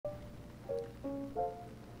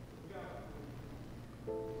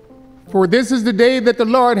For this is the day that the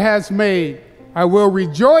Lord has made. I will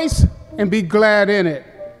rejoice and be glad in it.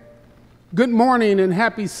 Good morning and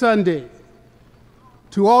happy Sunday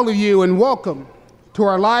to all of you, and welcome to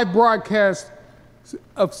our live broadcast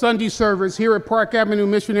of Sunday service here at Park Avenue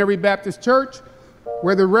Missionary Baptist Church,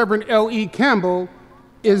 where the Reverend L.E. Campbell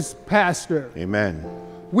is pastor. Amen.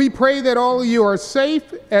 We pray that all of you are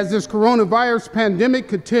safe as this coronavirus pandemic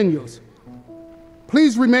continues.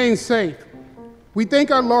 Please remain safe. We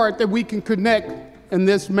thank our Lord that we can connect in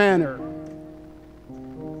this manner.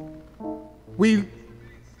 We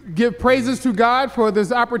give praises to God for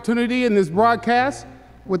this opportunity in this broadcast.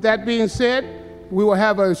 With that being said, we will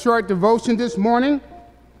have a short devotion this morning.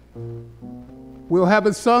 We'll have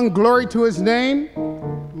a song, Glory to His Name,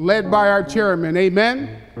 led by our chairman.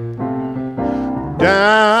 Amen.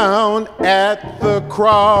 Down at the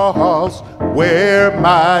cross where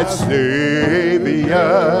my Savior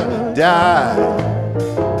died,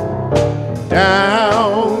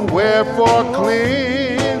 down where for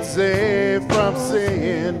cleansing from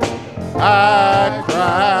sin I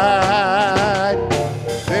cried,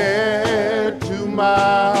 there to my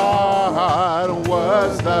heart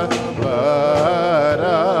was the blood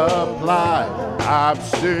applied. I'm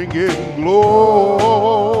singing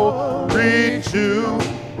glory to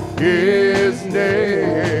His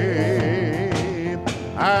name.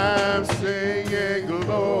 I'm singing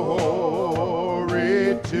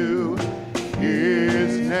glory to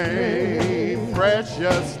His name,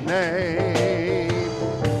 precious name.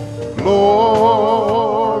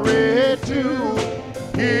 Glory to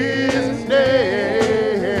His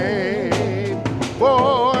name,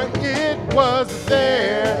 for it was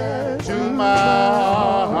there to my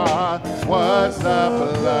heart was the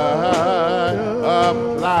blood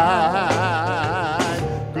applied.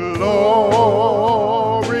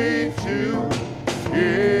 Glory to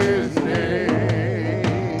His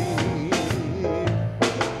name.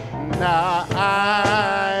 Now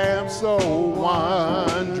I am so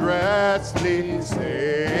wondrously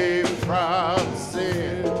saved from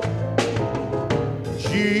sin.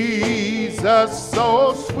 Jesus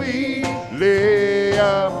so sweetly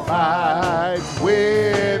abides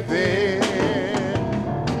within.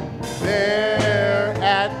 There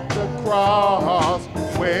at the cross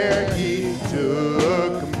where He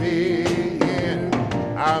took me in,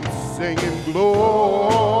 I'm singing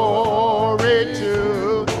glory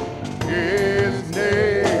to His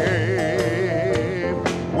name.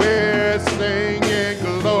 We're singing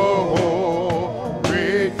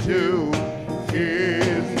glory to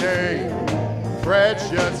His name,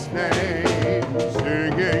 precious name,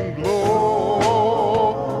 singing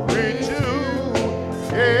glory to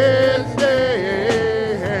His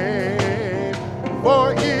name,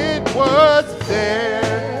 for it was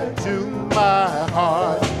there to my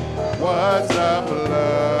heart was the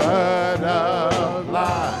blood of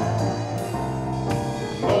life.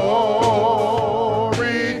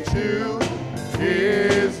 Glory to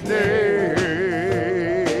His name.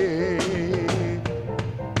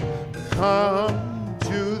 Come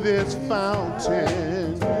to this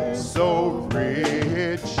fountain so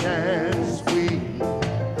rich and sweet.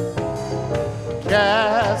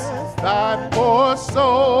 Cast thy poor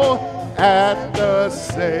soul at the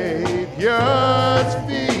Savior's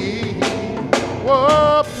feet.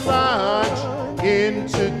 Oh, plunge in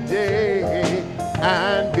today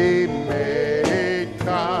and be made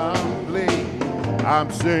complete.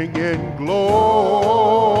 I'm singing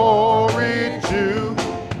glory to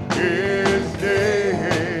His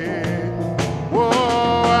name.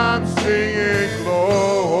 Oh, I'm singing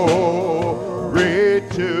glory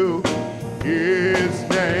to His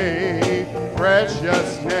name,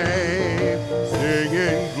 precious name,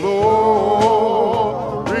 singing glory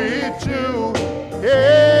to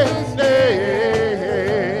His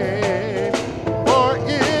name, for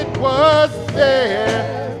it was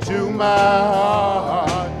there to my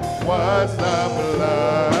heart was the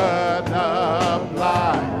blood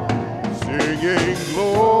applied, singing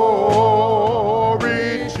glory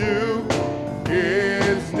to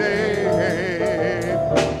His name.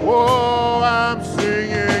 Oh, I'm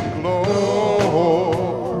singing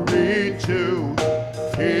glory to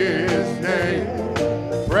His name,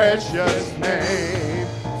 precious name,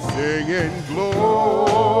 singing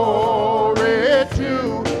glory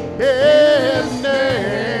to His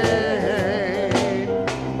name,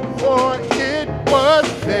 for it was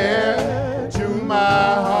there to my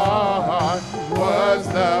heart was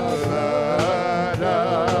the blood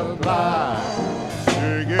of life,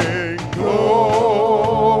 singing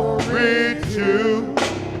glory to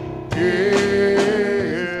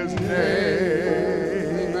His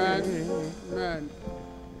name. Amen. Amen.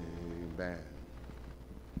 Amen.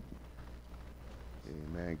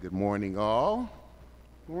 Amen. Good morning, all.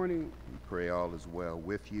 Morning. We pray all is well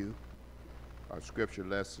with you. Our scripture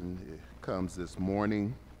lesson comes this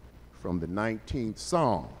morning from the 19th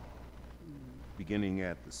Psalm, beginning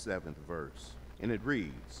at the 7th verse. And it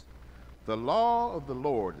reads, "The law of the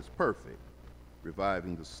Lord is perfect,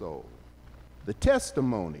 reviving the soul. The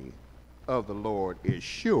testimony of the Lord is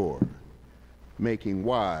sure, making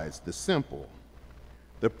wise the simple.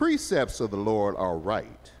 The precepts of the Lord are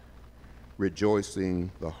right,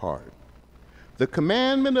 rejoicing the heart. The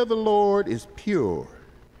commandment of the Lord is pure,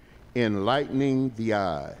 enlightening the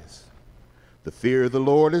eyes. The fear of the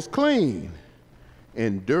Lord is clean,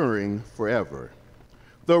 enduring forever.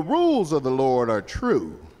 The rules of the Lord are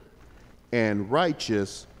true and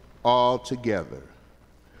righteous altogether.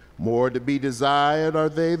 More to be desired are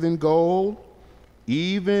they than gold,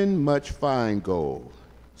 even much fine gold,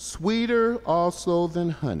 sweeter also than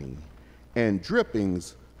honey, and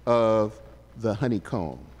drippings of the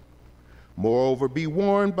honeycomb. Moreover by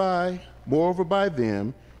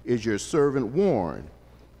them is your servant warned.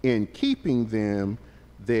 In keeping them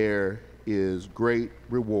there is great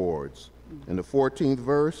rewards." In the 14th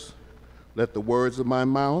verse, "Let the words of my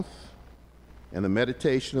mouth and the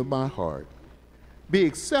meditation of my heart be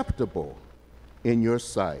acceptable in your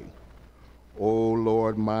sight, O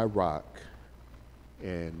Lord, my rock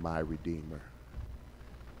and my redeemer."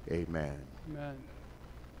 Amen. Amen.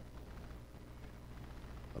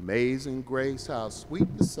 Amazing grace, how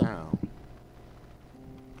sweet the sound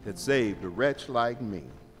that saved a wretch like me.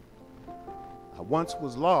 I once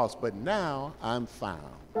was lost, but now I'm found.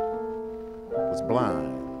 Was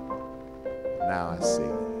blind, now I see.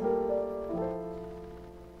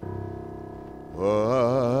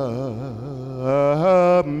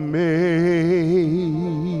 Amazing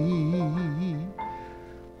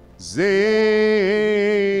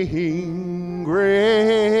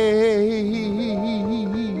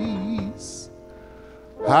grace,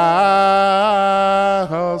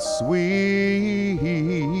 how sweet the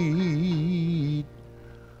sound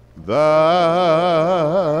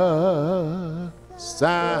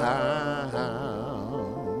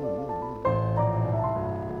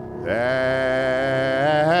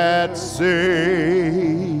that saved a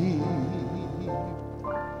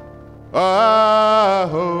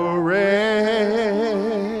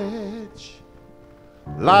wretch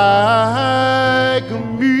like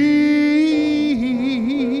me.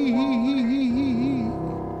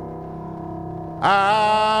 I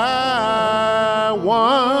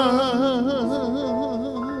once was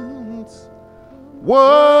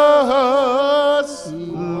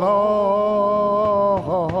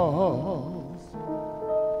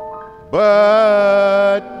lost,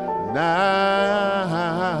 but now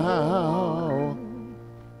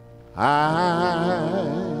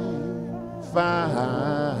I'm found.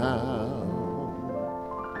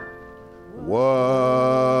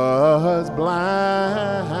 Was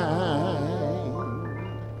blind,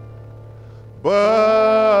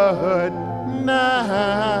 but now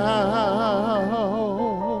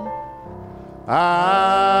I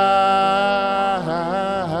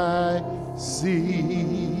see.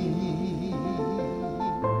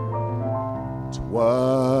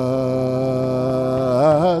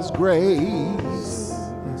 'Twas grace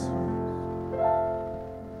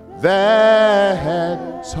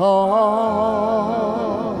that taught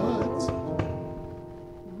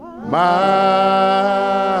my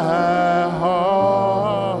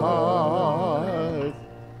heart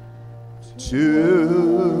to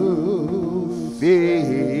fear,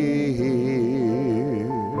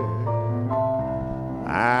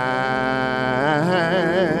 and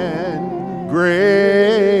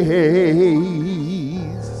grace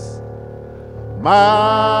my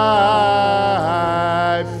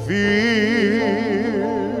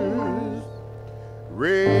fears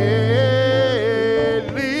relieved.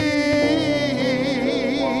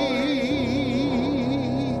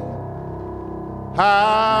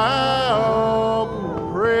 How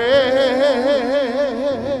precious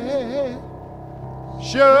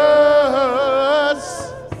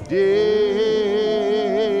did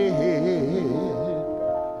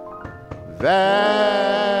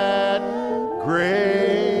that grace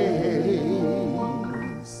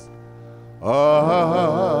appear.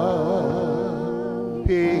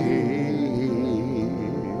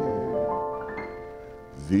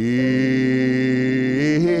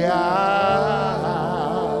 The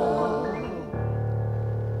hour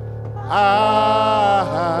I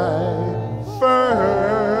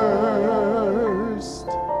first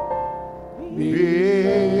believed.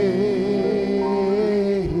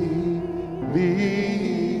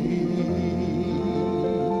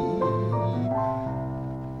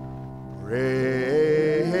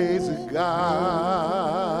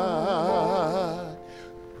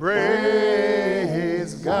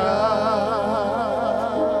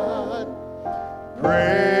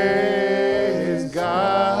 Praise God.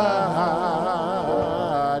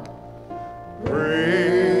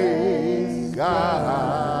 Praise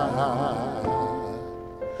God.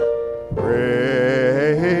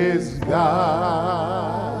 Praise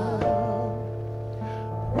God.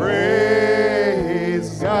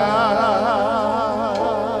 Praise God.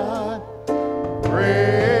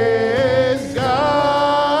 Praise God.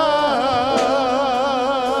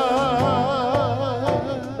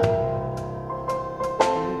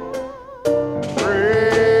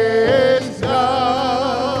 Praise God.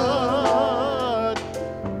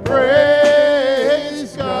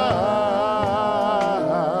 Praise God.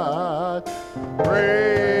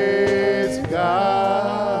 Praise God.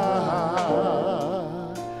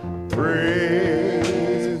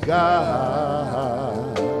 Praise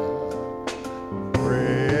God.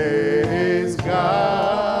 Praise God.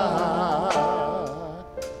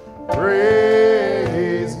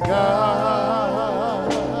 Praise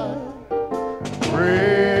God.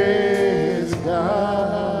 Praise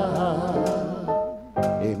God.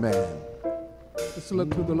 Amen. Let's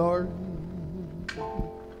look to the Lord.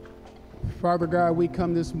 Father God, we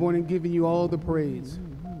come this morning giving you all the praise.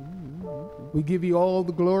 We give you all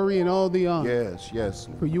the glory and all the honor. Yes, yes.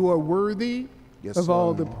 For you are worthy Yes, of sir.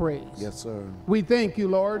 all the praise. Yes, sir. We thank you,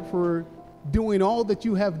 Lord, for doing all that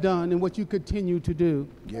you have done and what you continue to do.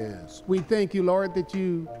 Yes. We thank you, Lord, that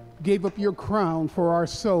you gave up your crown for our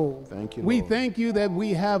soul. Thank you, We Lord. thank you that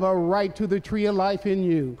we have a right to the tree of life in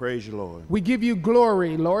you. Praise you, Lord. We give you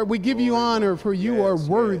glory, Lord. We give you honor, for you are Yes,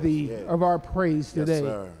 worthy yes. of our praise Yes, today.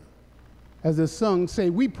 sir. As the song say,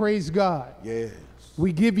 we praise God. Yes.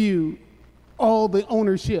 We give you all the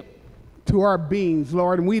ownership to our beings,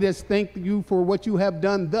 Lord, and we just thank you for what you have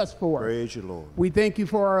done thus far. Praise you, Lord. We thank you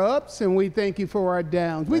for our ups and we thank you for our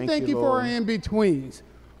downs. We Thank thank you, you for our Lord. in-betweens.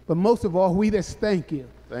 But most of all, we just thank you.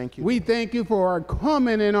 Thank you. We thank you for our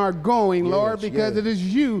coming and our going, Lord, Yes, because yes. it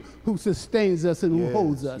is you who sustains us and who Yes,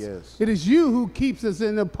 holds us. yes. It is you who keeps us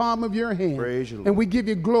in the palm of your hand. Praise you, Lord. And we give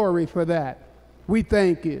you glory for that. We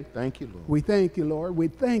thank you. Thank you, Lord. We thank you, Lord. We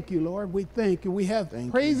thank you, Lord. We thank you. We have Thank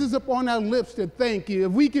you. praises upon our lips to thank you.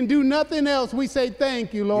 If we can do nothing else, we say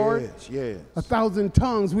thank you, Lord. Yes, yes. 1,000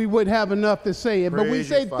 tongues, we would have enough to say it. But we Praise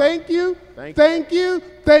say you, Father. thank you, Thank thank you,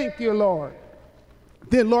 thank you, Lord.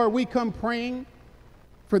 Then, Lord, we come praying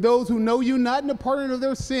for those who know you not in the pardon of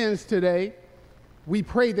their sins today. We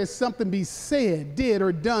pray that something be said, did,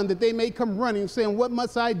 or done that they may come running saying, what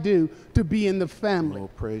must I do to be in the family? Oh,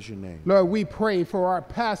 praise your name. Lord, we pray for our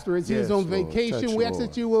pastor as he is Yes, on Lord. vacation. Touch, We ask Lord.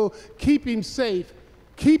 that you will keep him safe,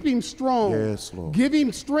 keep him strong, Yes, Lord. give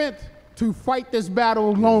him strength to fight this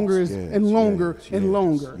battle longer Yes, and yes, longer yes, and yes,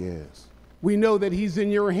 longer. Yes. We know that he's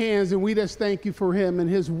in your hands, and we just thank you for him and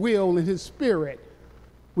his will and his spirit.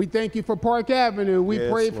 We thank you for Park Avenue. We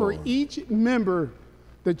Yes, pray for Lord. each member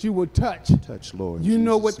that you would touch. Touch, Lord. You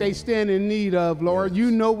know Jesus' what they name. stand in need of, Lord. Yes.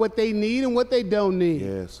 You know what they need and what they don't need.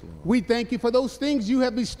 Yes, Lord. We thank you for those things you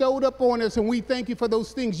have bestowed upon us, and we thank you for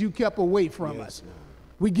those things you kept away from Yes, us. Lord.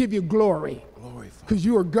 We give you glory Glory, Father. because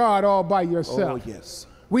you are God all by Oh, yourself. yes.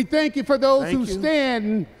 We thank you for those Thank who you.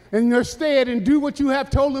 stand in their stead and do what you have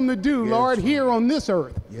told them to do, Yes, Lord, Father. here on this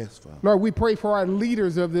earth. Yes, Father. Lord, we pray for our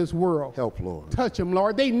leaders of this world. Help, Lord. Touch them,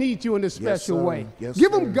 Lord. They need you in a special sir. way. Yes,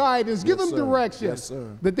 give sir. them guidance. Give Yes, them sir. direction. Yes, sir.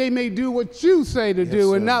 That they may do what you say to Yes,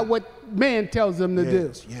 do and sir. not what man tells them to do.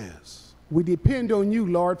 Yes, yes. We depend on you,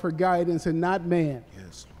 Lord, for guidance and not man.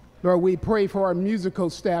 Yes, Lord. Lord, we pray for our musical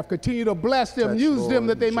staff. Continue to bless them. Touch, Use them Lord,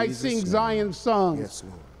 that they in might Jesus' sing name. Zion songs. Yes,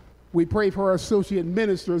 Lord. We pray for our associate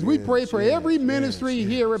ministers. We Yes, pray for yes, every yes, ministry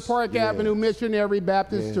here at yes, Park yes. Avenue Missionary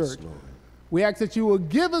Baptist Yes, Church. Lord. We ask that you will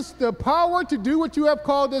give us the power to do what you have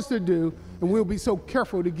called us to do, and we'll be so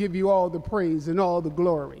careful to give you all the praise and all the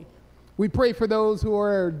glory. We pray for those who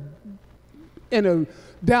are in a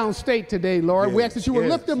downstate today, Lord. We ask that you will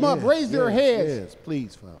Yes, lift them yes, up, raise their yes, heads, Yes,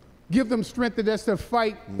 please, Father. give them strength to just to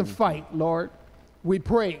fight the fight, Lord. We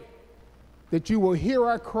pray that you will hear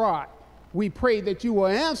our cry. We pray that you will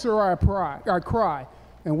answer our cry.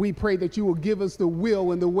 And we pray that you will give us the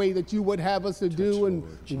will and the way that you would have us to do and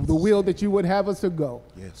Lord, Jesus' the will that you would have us to go.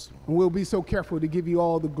 Yes, Lord. And we'll be so careful to give you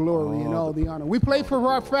all the glory and All all the the honor. We pray for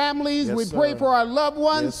our families. Yes, We pray sir. for our loved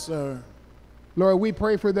ones. Yes, sir. Lord, we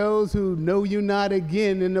pray for those who know you not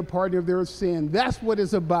again in the pardon of their sin. That's what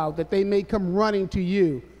it's about, that they may come running to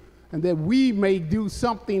you and that we may do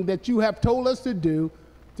something that you have told us to do,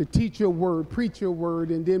 to teach your word, preach your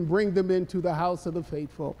word, and then bring them into the house of the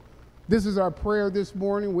faithful. This is our prayer this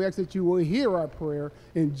morning. We ask that you will hear our prayer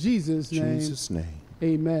in Jesus' name. Jesus' name.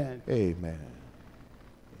 Amen. Amen.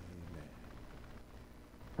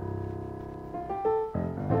 Amen.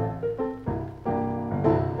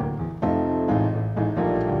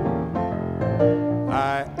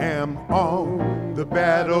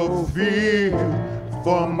 battlefield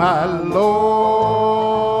for my Lord.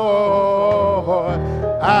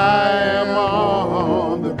 I am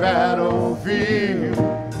on the battlefield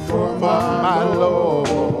for my Lord,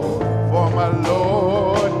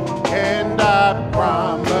 and I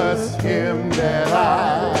promised him that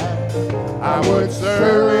I would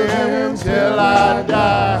serve him till I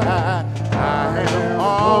die. I am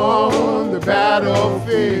on the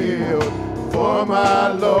battlefield for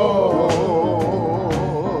my Lord.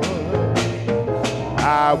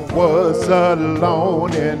 I was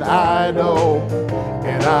alone and idle,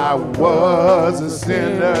 and I was a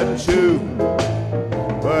sinner too.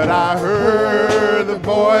 But I heard the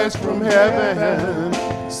voice from heaven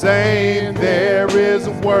saying there is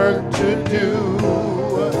work to do.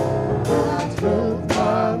 I took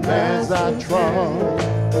my as I trod.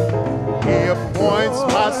 He appoints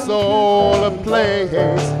my soul a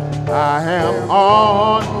place. I am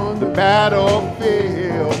on the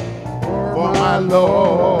battlefield for my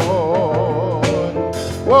Lord.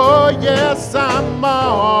 Oh yes, I'm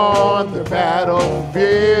on the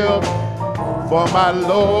battlefield for my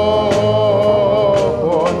Lord.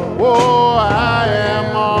 Oh, I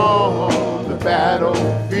am on the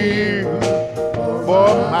battlefield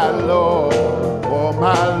for my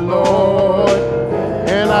Lord,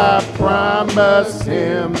 and I promised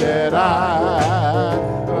him that I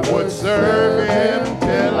would serve him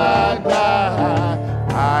till I die.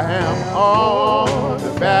 I am on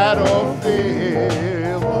the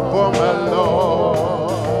battlefield for my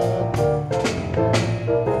Lord.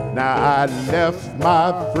 Now I left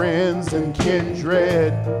my friends and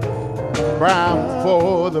kindred, bound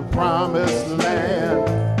for the promised land.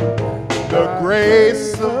 The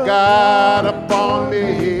grace of God upon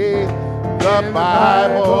me, the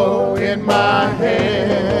Bible in my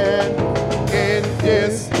hand. In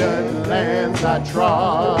distant lands I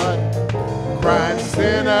trod, crying,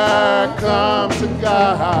 sinner, come to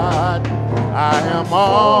God. I am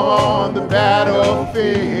on the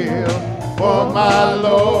battlefield for my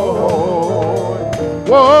Lord.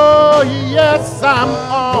 Oh, yes, I'm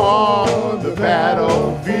on the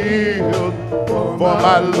battlefield for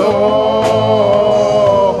my Lord.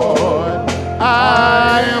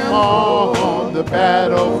 I am on the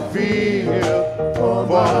battlefield for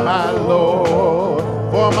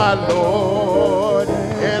my Lord,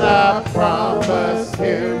 and I promised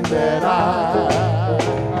him that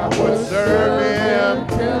I would serve him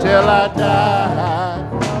till I die.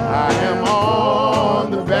 I am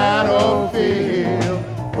on the battlefield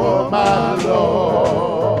for my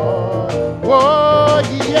Lord. Oh,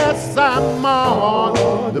 yes, I'm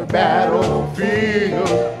on the battlefield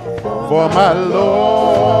for my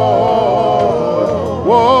Lord.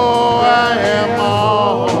 Oh, I am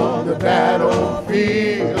on the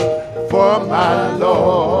battlefield for my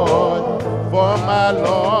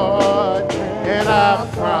Lord, and I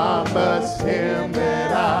promised him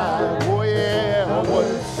that I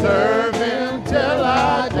would serve him till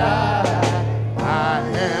I die. I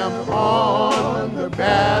am on the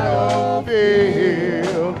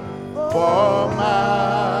battlefield for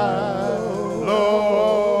my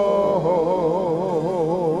Lord.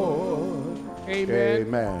 Amen.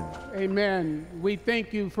 Amen. Amen. We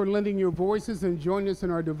thank you for lending your voices and joining us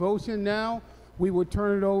in our devotion. Now we will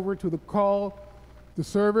turn it over to the call to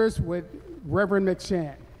service with Reverend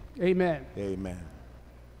McShann. Amen. Amen.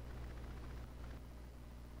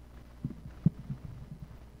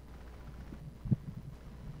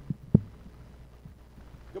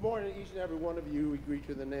 Good morning, each and every one of you. We greet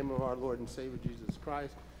you in the name of our Lord and Savior Jesus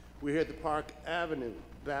Christ. We're here at the Park Avenue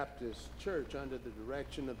Baptist Church under the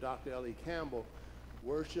direction of Dr. Ellie Campbell.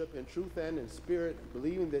 Worship in truth and in spirit,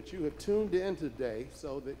 believing that you have tuned in today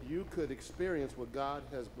so that you could experience what God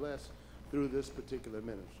has blessed through this particular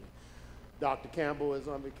ministry. Dr. Campbell is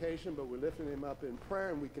on vacation, but we're lifting him up in prayer,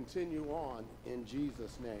 and we continue on in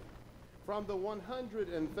Jesus' name. From the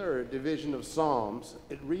 103rd division of Psalms,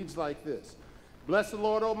 it reads like this: Bless the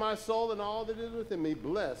Lord, O my soul, and all that is within me.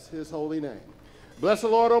 Bless his holy name. Bless the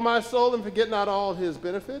Lord, O my soul, and forget not all his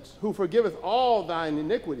benefits, who forgiveth all thine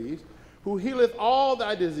iniquities, who healeth all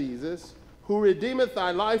thy diseases, who redeemeth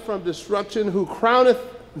thy life from destruction, who crowneth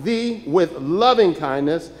thee with loving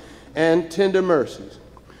kindness and tender mercies,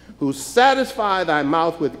 who satisfy thy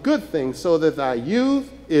mouth with good things, so that thy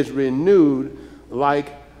youth is renewed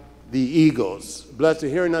like the eagles. Blessed to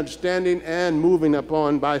hearing, understanding, and moving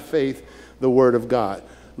upon by faith the word of God.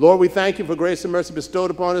 Lord, we thank you for grace and mercy bestowed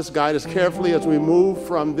upon us. Guide us carefully as we move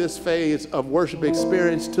from this phase of worship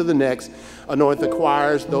experience to the next. Anoint the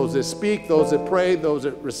choirs, those that speak, those that pray, those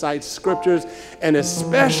that recite scriptures, and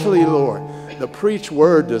especially, Lord, the preached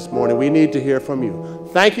word this morning. We need to hear from you.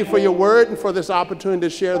 Thank you for your word and for this opportunity to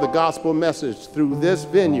share the gospel message through this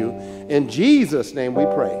venue. In Jesus' name we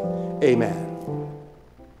pray. Amen.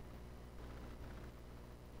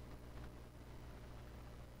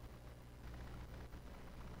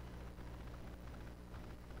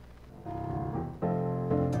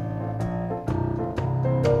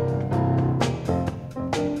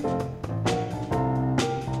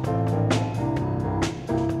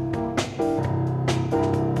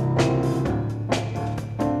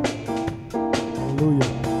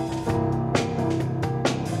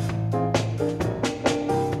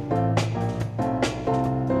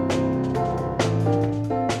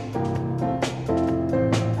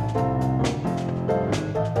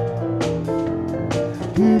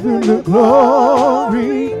 Give him the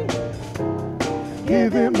glory,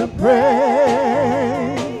 give him the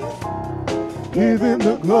praise, give him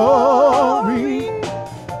the glory,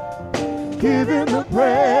 give him the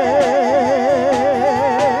praise.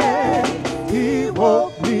 He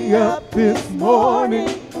woke me up this morning,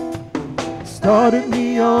 started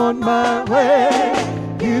me on my way.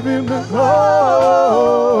 Give him the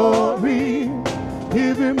glory,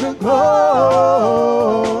 give him the glory.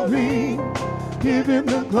 Give him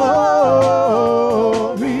the glory,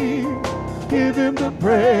 give him the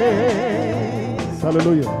praise.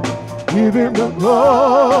 Hallelujah. Give him the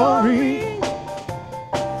glory,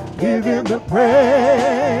 give him the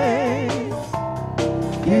praise.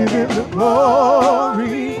 Give him the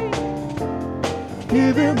glory,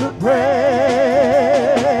 give him the praise.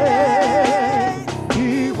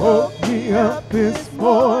 He woke me up this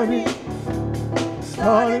morning,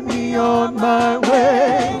 started me on my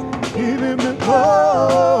way. Give him the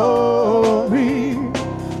glory,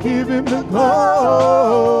 give him the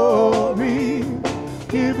glory,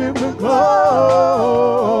 give him the glory,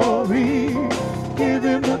 give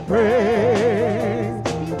him the praise.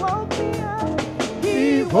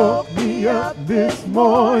 He woke me up this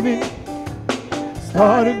morning,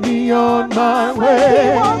 started me on my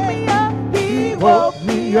way. He woke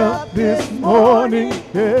me up this morning,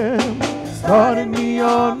 yeah, started me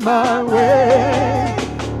on my way.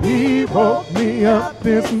 He woke me up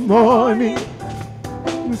this morning,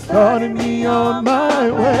 started me on my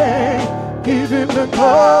way. Give him the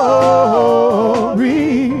glory,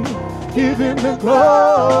 give him the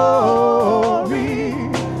glory,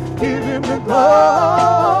 give him the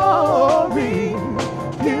glory,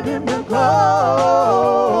 give him the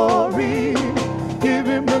glory, give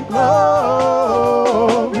him the glory,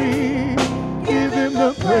 give him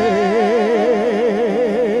the praise.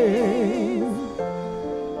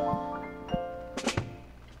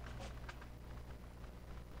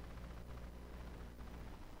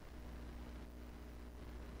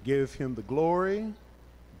 Give him the glory,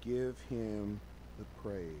 give him the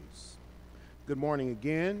praise. Good morning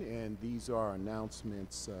again, and these are our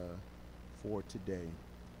announcements for today.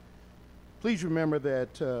 Please remember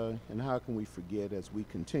that, and how can we forget, as we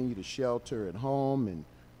continue to shelter at home and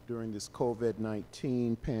during this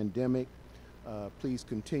COVID-19 pandemic, please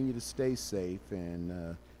continue to stay safe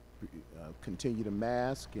and continue to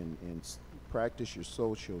mask and practice your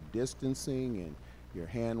social distancing and your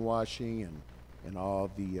hand washing and all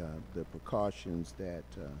the precautions that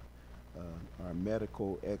our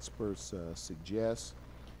medical experts suggest.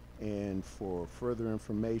 And for further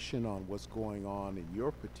information on what's going on in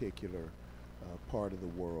your particular part of the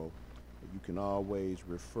world, you can always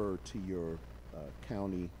refer to your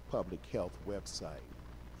county public health website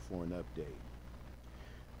for an update.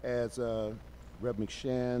 As Reb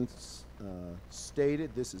McShann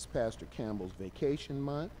stated, this is Pastor Campbell's vacation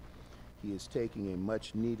month. He is taking a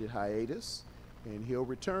much needed hiatus, and he'll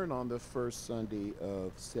return on the first Sunday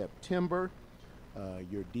of September.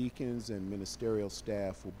 Your deacons and ministerial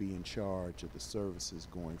staff will be in charge of the services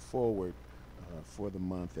going forward for the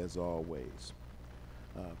month as always.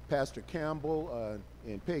 Pastor Campbell,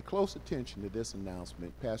 and pay close attention to this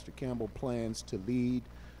announcement, Pastor Campbell plans to lead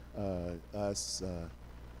us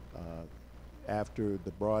after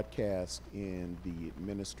the broadcast in the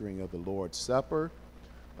administering of the Lord's Supper.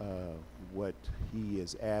 What he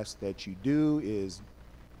has asked that you do is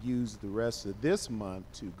use the rest of this month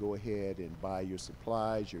to go ahead and buy your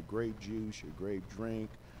supplies, your grape juice, your grape drink,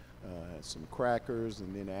 some crackers,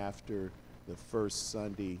 and then after the first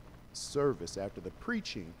Sunday service, after the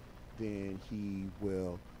preaching, then he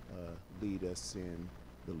will lead us in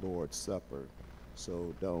the Lord's Supper.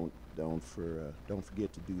 So don't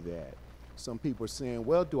forget to do that. Some people are saying,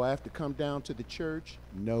 well, do I have to come down to the church?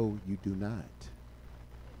 No, you do not.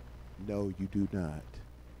 No, you do not.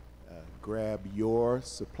 Grab your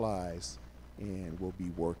supplies and we'll be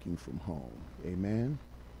working from home. Amen?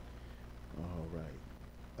 All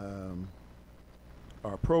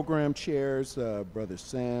Our program chairs, Brother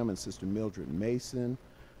Sam and Sister Mildred Mason,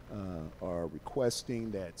 are requesting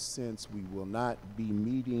that since we will not be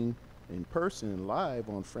meeting in person and live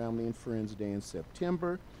on Family and Friends Day in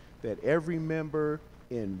September, that every member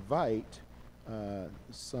invite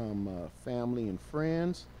some family and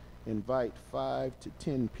friends, invite 5 to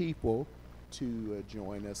 10 people to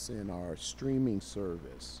join us in our streaming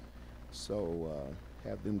service. So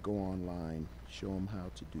have them go online, show them how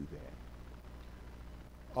to do that.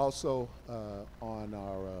 Also, on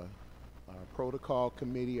our protocol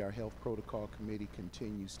committee, our health protocol committee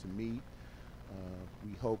continues to meet.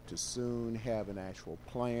 We hope to soon have an actual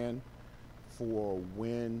plan for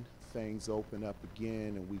when things open up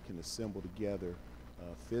again and we can assemble together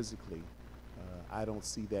physically. I don't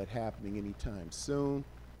see that happening anytime soon,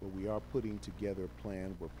 but we are putting together a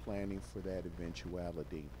plan. We're planning for that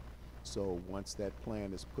eventuality. So once that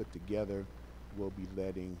plan is put together, we'll be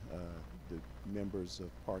letting the members of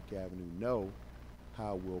Park Avenue know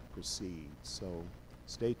how we'll proceed. So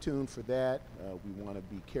stay tuned for that. We want to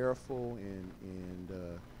be careful and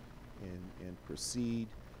proceed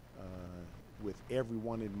with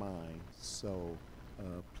everyone in mind. So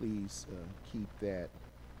please keep that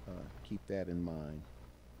in mind.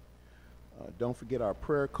 Don't forget our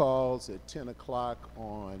prayer calls at 10 o'clock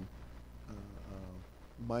on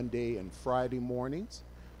Monday and Friday mornings.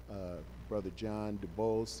 Brother John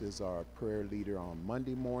DeBose is our prayer leader on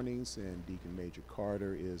Monday mornings, and Deacon Major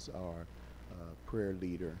Carter is our prayer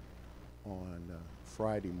leader on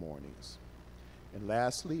Friday mornings. And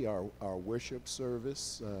lastly, our worship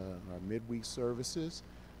service, our midweek services.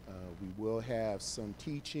 We will have some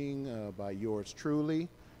teaching by yours truly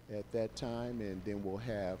at that time, and then we'll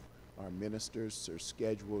have our ministers are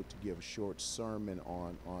scheduled to give a short sermon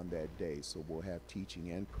on that day. So we'll have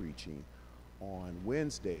teaching and preaching on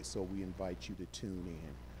Wednesday. So we invite you to tune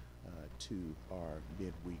in to our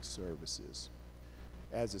midweek services.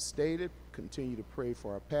 As is stated, continue to pray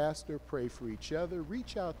for our pastor, pray for each other,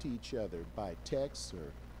 reach out to each other by text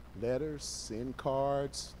or letters, send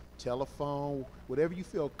cards, telephone, whatever you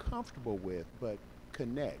feel comfortable with, but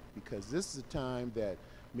connect, because this is a time that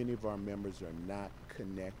many of our members are not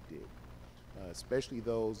connected, especially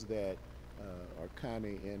those that are kind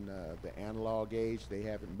of in the analog age. They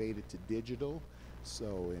haven't made it to digital,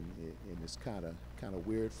 so and it's kind of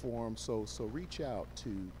weird for them. So reach out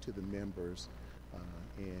to the members,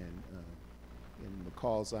 and in the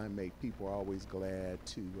calls I make, people are always glad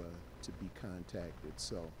to be contacted.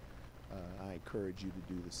 So I encourage you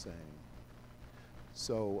to do the same.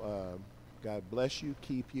 So God bless you,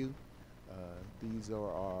 keep you. These are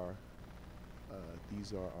our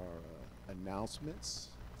announcements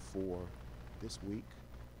for this week.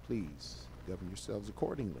 Please govern yourselves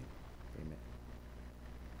accordingly. Amen.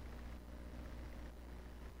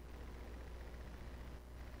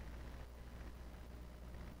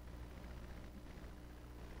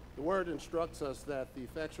 The word instructs us that the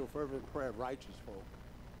effectual fervent prayer of righteous folk,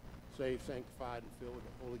 saved, sanctified, and filled with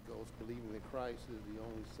the Holy Ghost, believing that Christ is the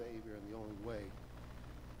only Savior and the only way,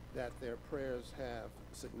 that their prayers have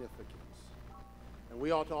significance. And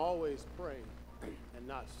we ought to always pray and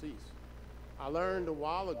not cease. I learned a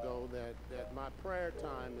while ago that my prayer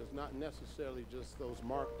time is not necessarily just those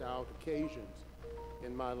marked out occasions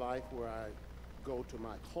in my life where I go to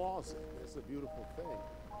my closet. It's a beautiful thing.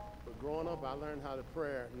 But growing up, I learned how to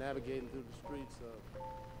pray navigating through the streets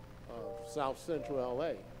of South Central LA.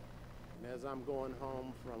 And as I'm going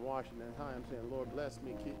home from Washington High, I'm saying, Lord, bless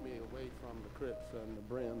me, keep me away from the Crips and the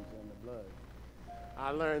Brims and the Bloods.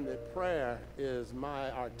 I learned that prayer is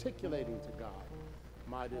my articulating to God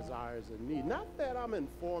my desires and needs. Not that I'm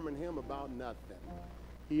informing him about nothing.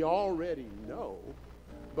 He already knows.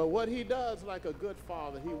 But what he does, like a good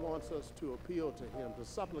father, he wants us to appeal to him, to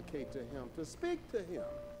supplicate to him, to speak to him,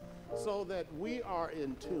 so that we are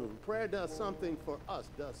in tune. Prayer does something for us,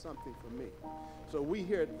 does something for me. So we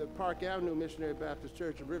here at the Park Avenue Missionary Baptist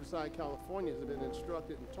Church in Riverside, California, have been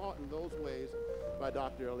instructed and taught in those ways by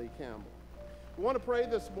Dr. L.E. Campbell. We want to pray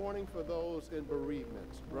this morning for those in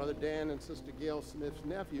bereavements. Brother Dan and Sister Gail Smith's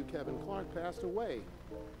nephew, Kevin Clark, passed away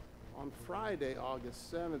on Friday,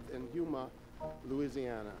 August 7th in Yuma,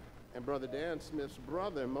 Louisiana. And Brother Dan Smith's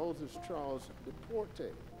brother, Moses Charles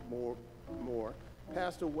Deporte Moore,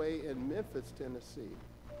 passed away in Memphis, Tennessee.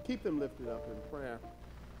 Keep them lifted up in prayer.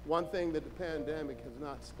 One thing that the pandemic has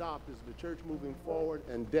not stopped is the church moving forward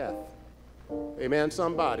and death. Amen,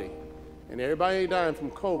 somebody. And everybody ain't dying from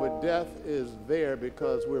COVID. Death is there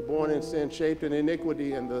because we're born in sin, shaped in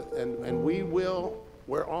iniquity, and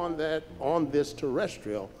we're on this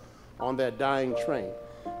terrestrial, on that dying train.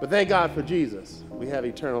 But thank God for Jesus. We have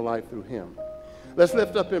eternal life through him. Let's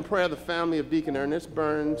lift up in prayer the family of Deacon Ernest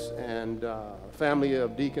Burns and family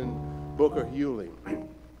of Deacon Booker Hewley.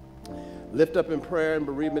 Lift up in prayer in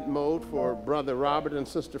bereavement mode for Brother Robert and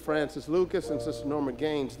Sister Frances Lucas and Sister Norma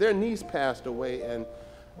Gaines. Their niece passed away in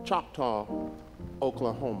Choctaw,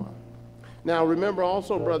 Oklahoma. Now remember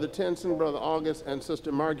also Brother Tenson, Brother August, and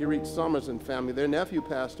Sister Marguerite Summers and family. Their nephew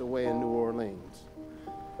passed away in New Orleans.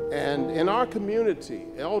 And in our community,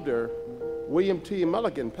 Elder William T.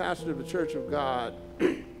 Mulligan, pastor of the Church of God,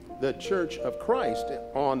 the Church of Christ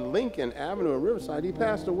on Lincoln Avenue in Riverside, he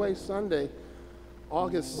passed away Sunday,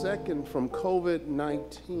 August 2nd from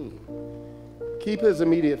COVID-19. Keep his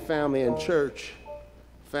immediate family and church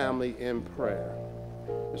family in prayer.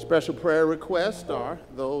 The special prayer requests are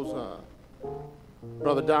those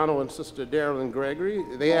Brother Donald and Sister Darylyn Gregory.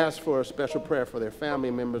 They asked for a special prayer for their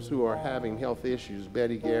family members who are having health issues.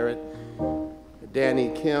 Betty Garrett,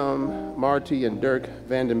 Danny Kim, Marty, and Dirk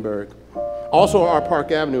Vandenberg. Also our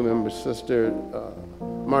Park Avenue members, Sister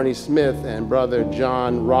Marnie Smith and Brother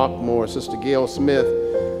John Rockmore, Sister Gail Smith,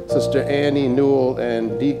 Sister Annie Newell,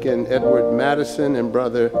 and Deacon Edward Madison, and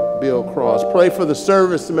Brother Bill Cross. Pray for the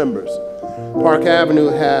service members. Park Avenue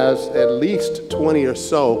has at least 20 or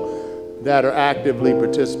so that are actively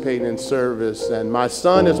participating in service, and my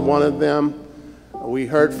son is one of them. We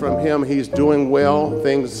heard from him, he's doing well.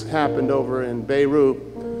 Things happened over in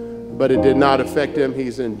Beirut, but it did not affect him.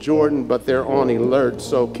 He's in Jordan, but they're on alert,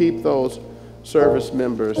 so keep those service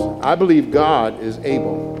members. I believe God is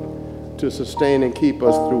able to sustain and keep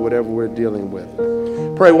us through whatever we're dealing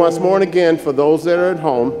with. Pray once more and again for those that are at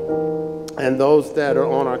home and those that are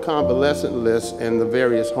on our convalescent list in the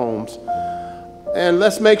various homes. And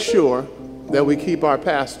let's make sure that we keep our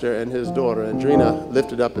pastor and his daughter, Andrina,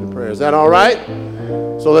 lifted up in prayer. Is that all right?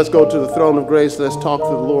 So let's go to the throne of grace. Let's talk to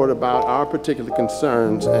the Lord about our particular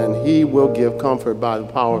concerns, and he will give comfort by the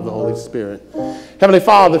power of the Holy Spirit. Heavenly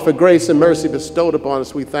Father, for grace and mercy bestowed upon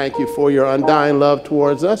us, we thank you for your undying love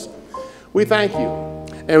towards us. We thank you.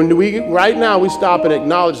 And right now we stop and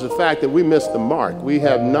acknowledge the fact that we missed the mark. We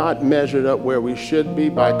have not measured up where we should be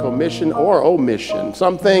by commission or omission.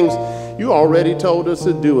 Some things you already told us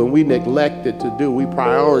to do and we neglected to do. We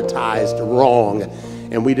prioritized wrong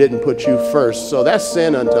and we didn't put you first. So that's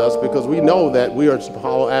sin unto us, because we know that we are to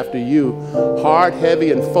follow after you hard,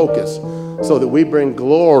 heavy, and focused, so that we bring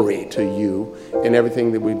glory to you in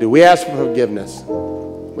everything that we do. We ask for forgiveness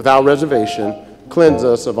without reservation. Cleanse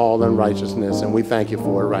us of all unrighteousness, and we thank you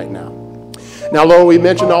for it right now. Now, Lord, we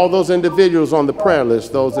mentioned all those individuals on the prayer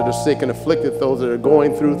list, those that are sick and afflicted, those that are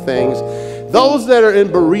going through things, those that are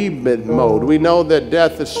in bereavement mode. We know that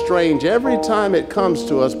death is strange every time it comes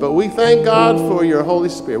to us, but we thank God for your Holy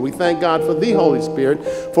Spirit. We thank God for the Holy Spirit,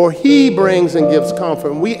 for he brings and gives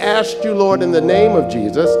comfort. And we ask you, Lord, in the name of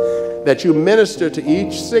Jesus, that you minister to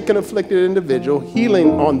each sick and afflicted individual.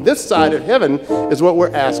 Healing on this side of heaven is what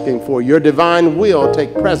we're asking for. Your divine will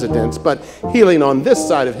take precedence, but healing on this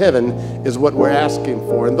side of heaven is what we're asking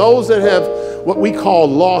for. And those that have what we call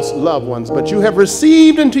lost loved ones, but you have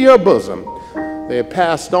received into your bosom, they have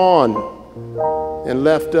passed on and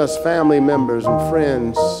left us family members and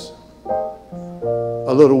friends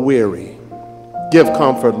a little weary. Give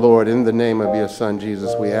comfort, Lord, in the name of your Son,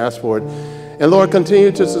 Jesus, we ask for it. And Lord,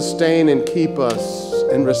 continue to sustain and keep us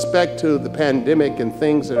in respect to the pandemic and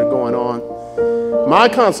things that are going on. My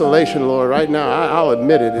consolation, Lord, right now, I'll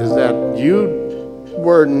admit it, is that you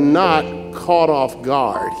were not caught off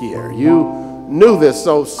guard here. You knew this.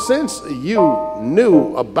 So since you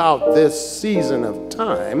knew about this season of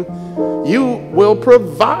time, you will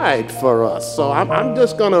provide for us. So I'm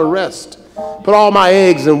just going to rest, put all my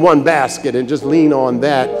eggs in one basket and just lean on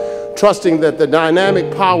that, trusting that the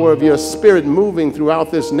dynamic power of your Spirit moving throughout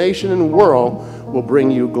this nation and world will bring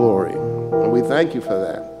you glory. And we thank you for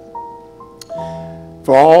that.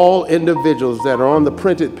 For all individuals that are on the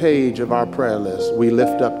printed page of our prayer list, we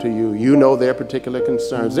lift up to you. You know their particular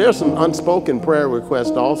concerns. There are some unspoken prayer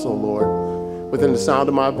requests also, Lord, within the sound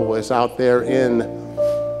of my voice, out there in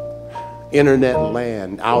internet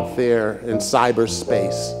land, out there in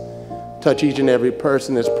cyberspace. Touch each and every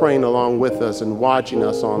person that's praying along with us and watching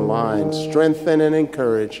us online. Strengthen and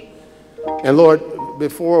encourage. And Lord,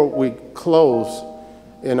 before we close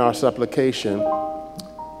in our supplication,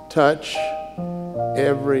 touch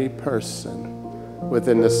every person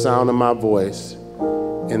within the sound of my voice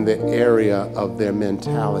in the area of their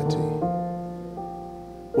mentality.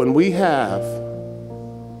 When we have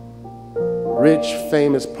rich,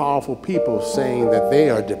 famous, powerful people saying that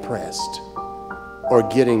they are depressed or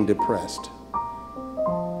getting depressed,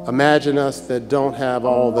 imagine us that don't have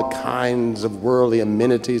all the kinds of worldly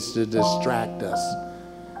amenities to distract us.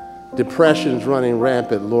 Depression's running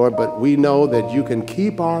rampant, Lord, but we know that you can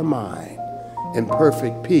keep our mind in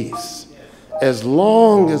perfect peace as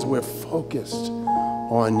long as we're focused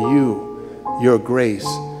on you, your grace,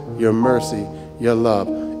 your mercy, your love.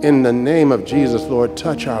 In the name of Jesus, Lord,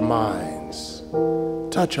 touch our minds.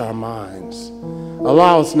 Touch our minds.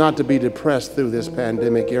 Allow us not to be depressed through this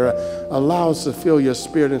pandemic era. Allow us to feel your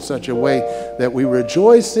spirit in such a way that we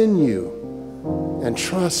rejoice in you and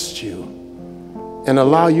trust you and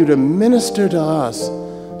allow you to minister to us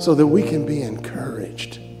so that we can be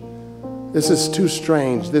encouraged. This is too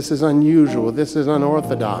strange. This is unusual. This is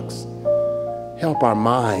unorthodox. Help our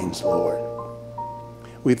minds, Lord.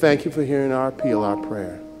 We thank you for hearing our appeal, our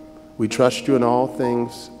prayer. We trust you in all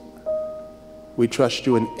things. We trust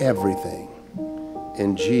you in everything.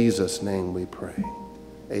 In Jesus' name we pray.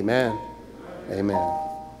 Amen. Amen.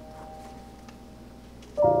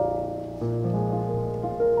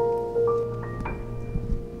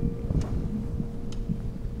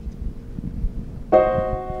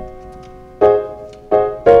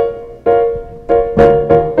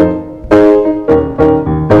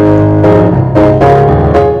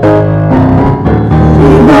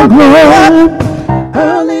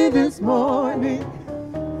 Early this morning,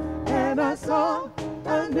 and I saw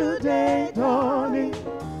a new day dawning.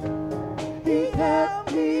 He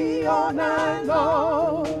kept me all night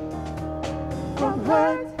long from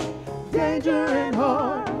hurt, danger, and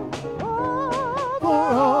harm. For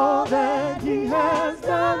all that he has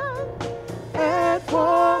done and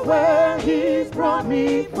for where he's brought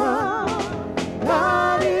me from.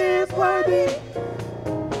 God is worthy.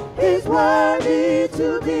 He's worthy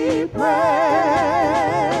to be praised.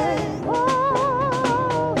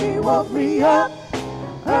 Oh, he woke me up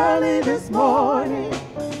early this morning,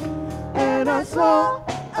 and I saw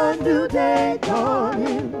a new day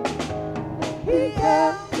dawning. He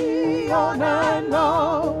kept me all night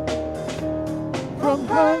long from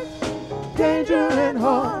hurt, danger, and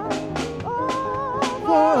harm.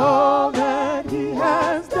 For all that he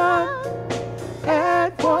has done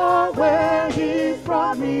and for where he's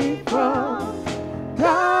brought me from.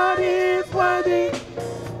 God is worthy.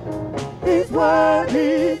 He's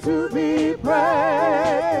worthy to be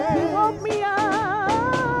praised. He woke me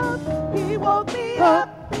up. He woke me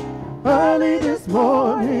up early this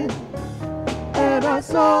morning, and I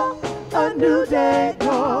saw a new day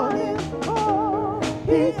dawning. Oh,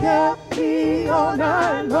 he kept me all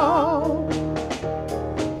night long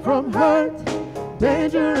from hurt,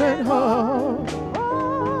 danger, and harm.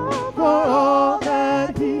 For all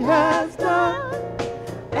that he has done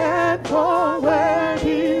and for where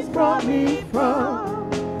he's brought me from.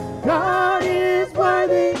 God is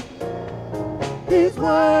worthy. He's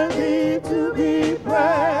worthy to be praised.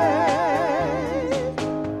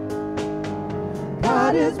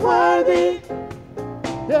 God is worthy.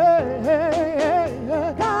 Yeah.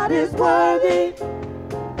 God is worthy.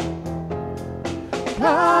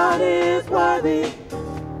 God is worthy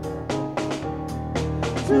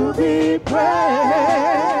to be praised.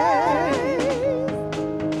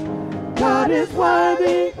 God is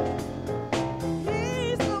worthy.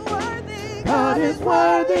 He's so worthy. God is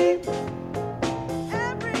worthy.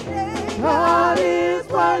 Every day. God is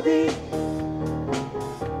worthy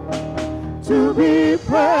to be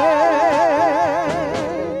praised.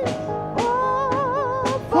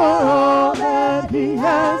 Oh, for all that he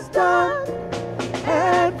has done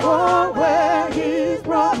and for where he's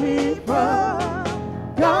brought me from.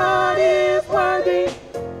 God is worthy.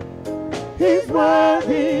 He's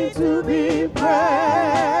worthy to be praised.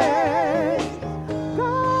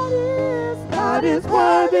 God is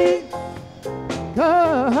worthy.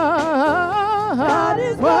 God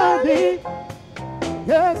is worthy.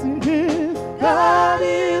 Yes, he is. God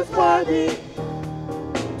is worthy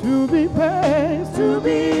to be praised, to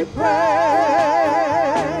be praised.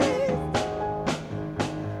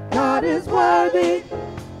 God is worthy.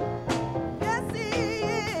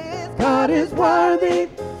 God is worthy.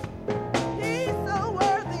 He's so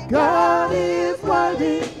worthy. God is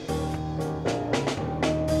worthy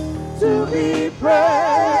to be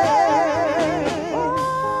praised.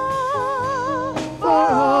 Oh, for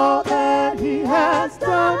all that he has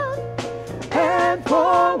done and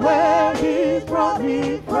for where he's brought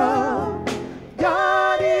me from.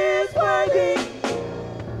 God is worthy.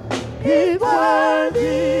 He's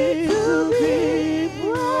worthy to be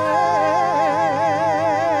praised.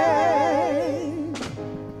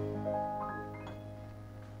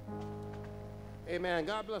 Amen.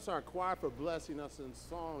 God bless our choir for blessing us in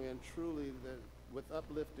song, and truly that with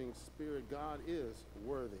uplifting spirit, God is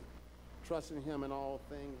worthy. Trusting him in all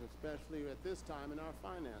things, especially at this time in our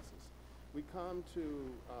finances. We come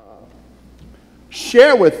to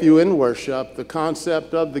share with you in worship the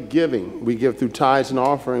concept of the giving. We give through tithes and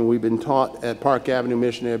offering. We've been taught at Park Avenue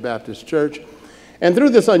Missionary Baptist Church. And through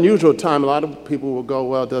this unusual time, a lot of people will go,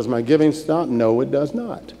 well, does my giving stop? No, it does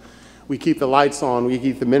not. We keep the lights on. We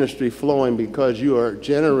keep the ministry flowing because you are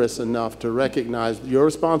generous enough to recognize your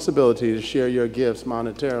responsibility to share your gifts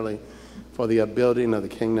monetarily for the upbuilding of the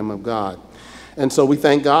kingdom of God. And so we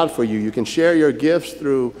thank God for you. You can share your gifts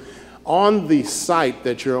through on the site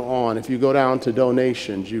that you're on. If you go down to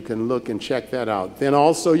donations, you can look and check that out. Then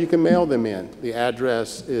also you can mail them in. The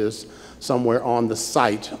address is somewhere on the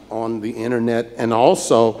site, on the internet, and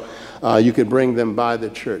also you could bring them by the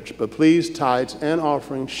church. But please, tithes and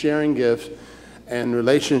offerings, sharing gifts, and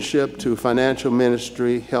relationship to financial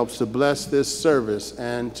ministry helps to bless this service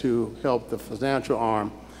and to help the financial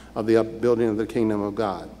arm of the upbuilding of the kingdom of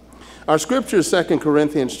God. Our scripture is 2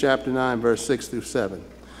 Corinthians chapter 9, verse 6 through 7.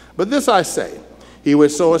 But this I say, he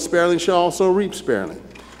which soweth sparingly shall also reap sparingly,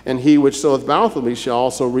 and he which soweth bountifully shall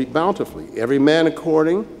also reap bountifully. Every man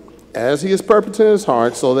according as he is purposed in his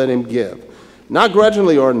heart, so let him give. Not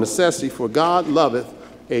grudgingly or necessity, for God loveth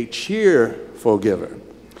a cheerful giver.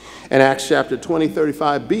 And Acts chapter 20,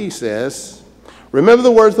 35b says, remember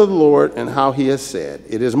the words of the Lord and how he has said,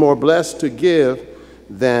 it is more blessed to give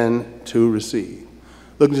than to receive.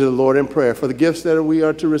 Looking to the Lord in prayer for the gifts that we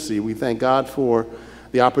are to receive. We thank God for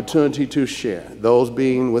the opportunity to share. Those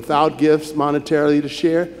being without gifts monetarily to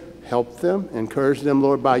share, help them, encourage them,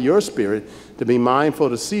 Lord, by your Spirit, to be mindful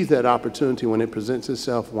to seize that opportunity when it presents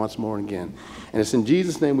itself once more again. And it's in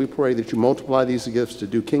Jesus' name we pray that you multiply these gifts to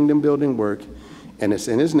do kingdom building work, and it's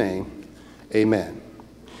in his name, amen.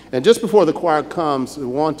 And just before the choir comes, we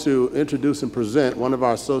want to introduce and present one of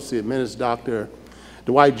our associate ministers, Dr.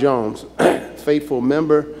 Dwight Jones, faithful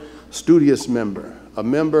member, studious member, a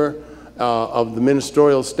member of the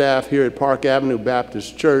ministerial staff here at Park Avenue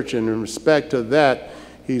Baptist Church, and in respect to that,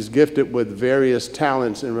 he's gifted with various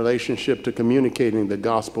talents in relationship to communicating the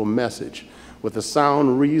gospel message with a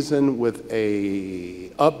sound reason, with a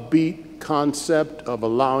upbeat concept of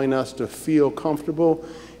allowing us to feel comfortable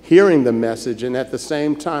hearing the message, and at the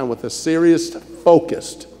same time with a serious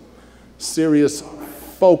focused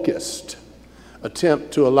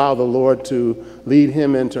attempt to allow the Lord to lead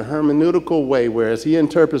him into hermeneutical way, whereas he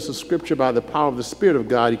interprets the scripture by the power of the Spirit of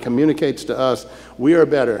God, he communicates to us, we are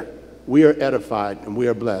better, we are edified, and we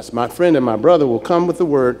are blessed. My friend and my brother will come with the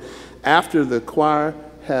word after the choir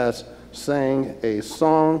has sang a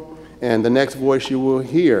song, and the next voice you will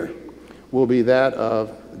hear will be that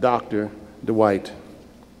of Dr. Dwight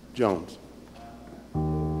Jones.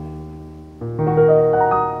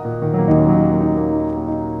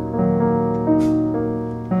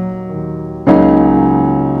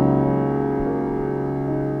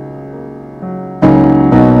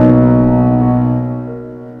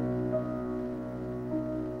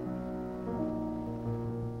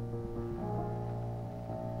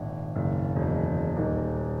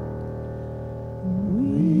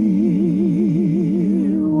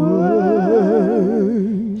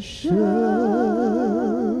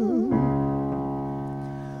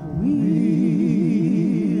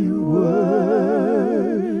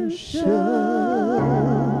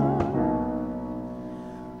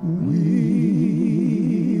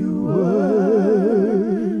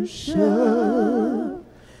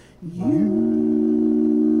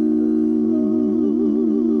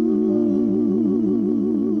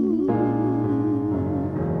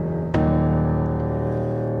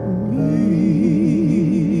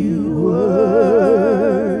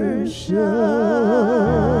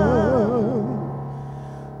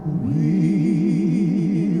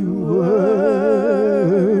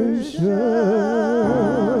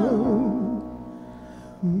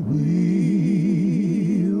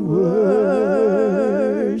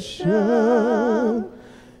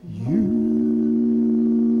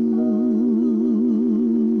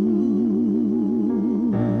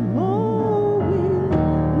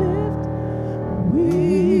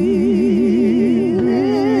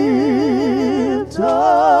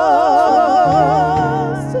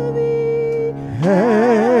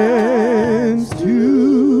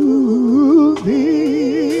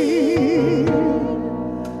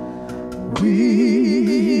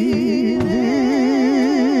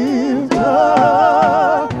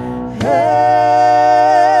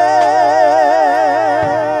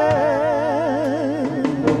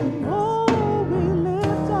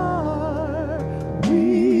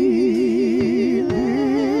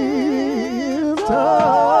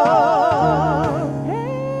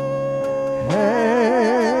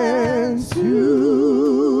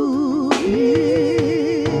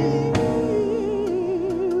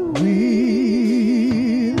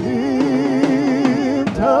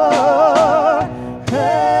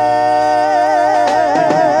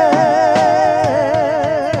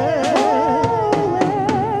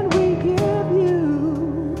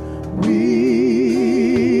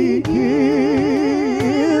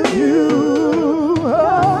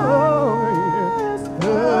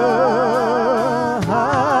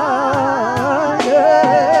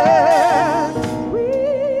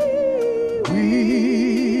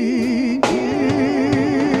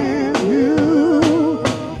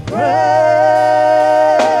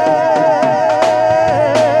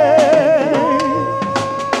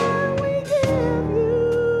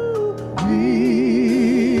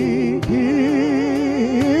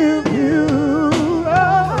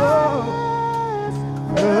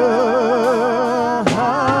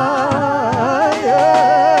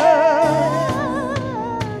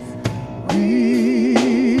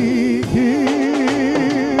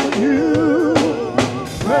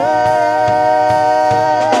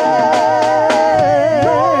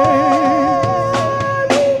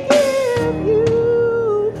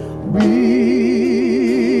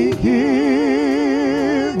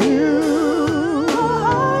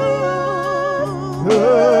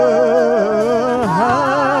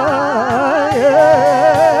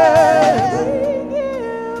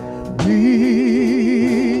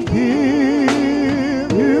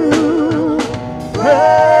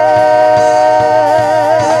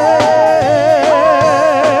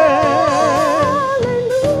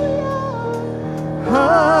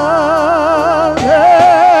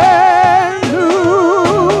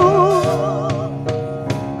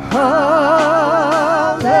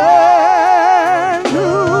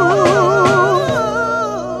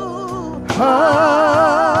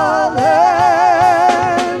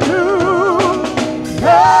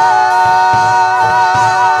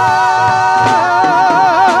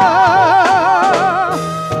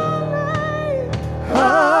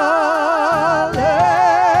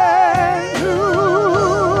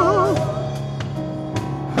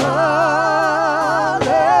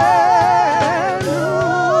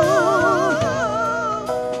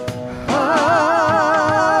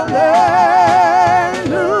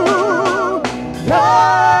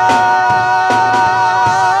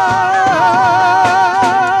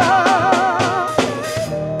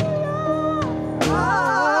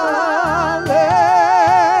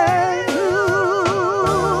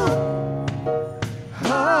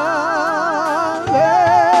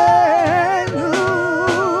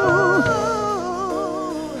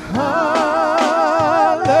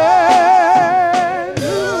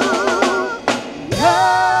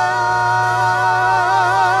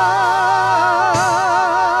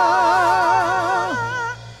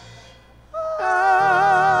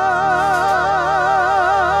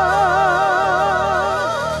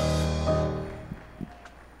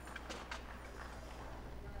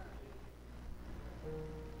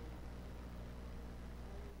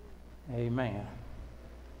 Amen.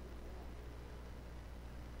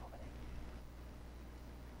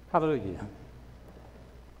 Hallelujah.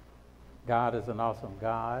 God is an awesome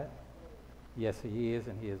God. Yes, he is,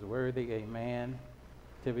 and he is worthy, amen,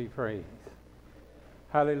 to be praised.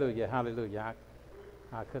 Hallelujah, hallelujah.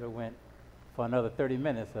 I could have went for another 30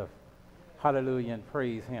 minutes of hallelujah and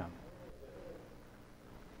praise him.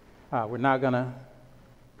 We're not going to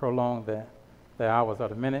prolong the hours or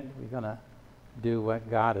the minute. We're going to do what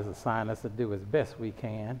God has assigned us to do as best we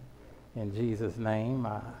can. In Jesus' name,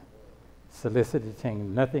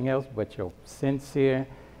 soliciting nothing else but your sincere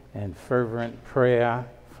and fervent prayer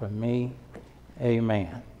for me.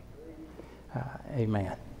 Amen.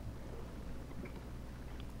 Amen.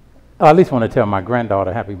 I at least want to tell my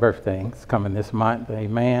granddaughter happy birthday. It's coming this month.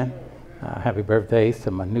 Amen. Happy birthdays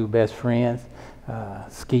to my new best friends,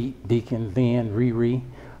 Skeet, Deacon, Lynn, Riri,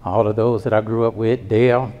 all of those that I grew up with,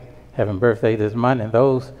 Dale, having birthday this month, and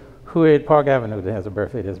those who are at Park Avenue that has a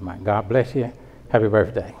birthday this month. God bless you. Happy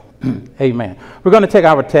birthday. Amen. We're going to take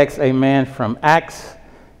our text, amen, from Acts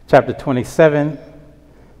chapter 27,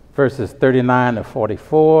 verses 39 to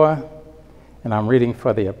 44, and I'm reading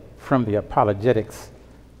from the Apologetics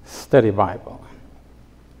Study Bible.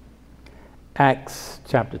 Acts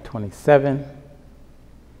chapter 27,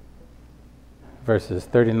 verses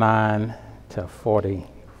 39 to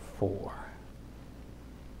 44.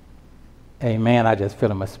 Amen. I just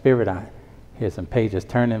feel in my spirit. I hear some pages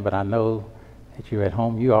turning, but I know that you're at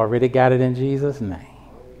home. You already got it in Jesus' name.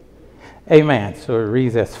 Amen. So it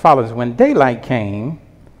reads as follows. When daylight came,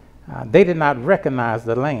 they did not recognize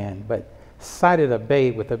the land, but sighted a bay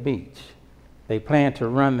with a beach. They planned to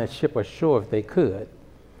run the ship ashore if they could.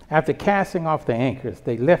 After casting off the anchors,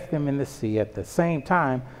 they left them in the sea, at the same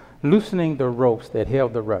time loosening the ropes that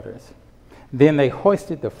held the rudders. Then they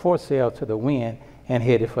hoisted the foresail to the wind and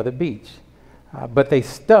headed for the beach. But they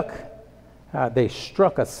struck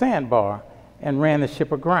a sandbar and ran the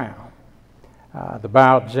ship aground. The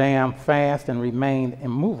bow jammed fast and remained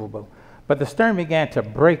immovable, but the stern began to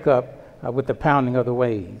break up with the pounding of the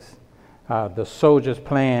waves. The soldiers'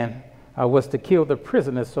 plan was to kill the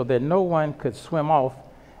prisoners so that no one could swim off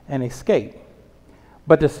and escape.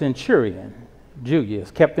 But the centurion,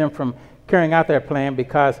 Julius, kept them from carrying out their plan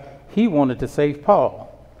because he wanted to save Paul.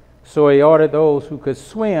 So he ordered those who could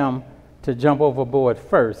swim to jump overboard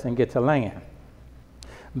first and get to land.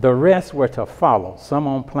 The rest were to follow, some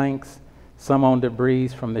on planks, some on debris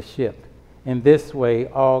from the ship. In this way,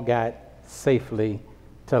 all got safely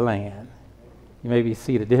to land. You may be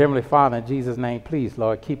seated. Dear Heavenly Father, in Jesus' name, please,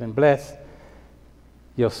 Lord, keep and bless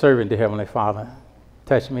your servant, dear Heavenly Father.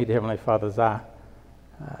 Touch me, dear Heavenly Father, as I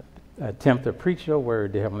attempt to preach your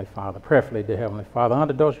word, dear Heavenly Father, prayerfully, dear Heavenly Father,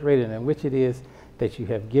 unadulterated in which it is that you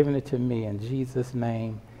have given it to me. In Jesus'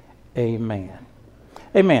 name, amen.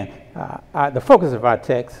 Amen. The focus of our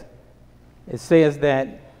text, it says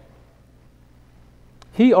that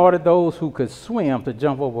he ordered those who could swim to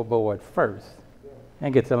jump overboard first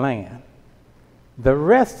and get to land. The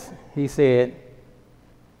rest, he said,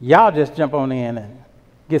 y'all just jump on in and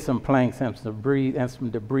get some planks and some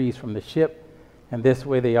debris from the ship, and this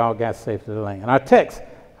way they all got safe to the land. Our text,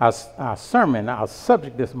 our sermon, our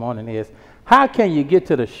subject this morning is, how can you get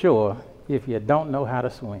to the shore if you don't know how to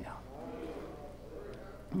swim?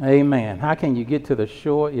 Amen. How can you get to the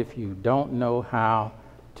shore if you don't know how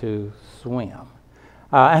to swim?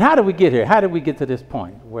 And how did we get here? How did we get to this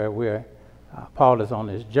point where Paul is on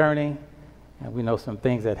this journey, and we know some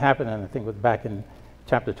things that happened, and I think it was back in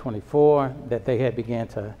chapter 24 that they had began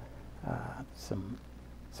to,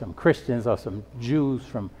 some Christians or some Jews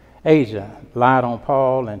from Asia lied on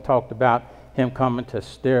Paul and talked about him coming to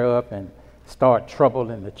stir up and start trouble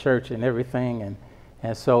in the church and everything.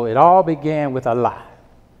 And so it all began with a lie.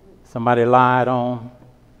 Somebody lied on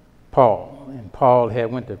Paul, and Paul had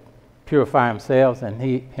went to purify himself and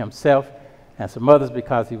some others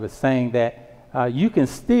because he was saying that you can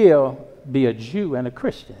still be a Jew and a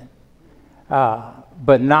Christian.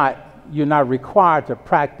 but you're not required to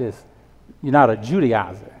practice. You're not a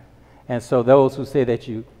Judaizer. And so those who say that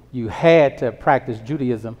you had to practice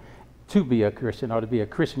Judaism to be a Christian, or to be a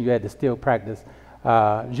Christian, you had to still practice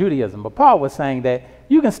Judaism. But Paul was saying that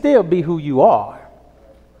you can still be who you are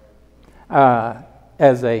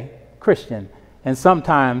as a Christian. And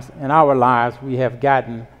sometimes in our lives, we have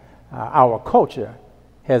gotten, our culture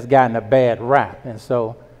has gotten a bad rap. And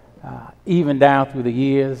so even down through the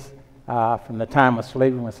years, from the time of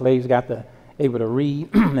slavery, when slaves got able to read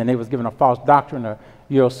and they was given a false doctrine, a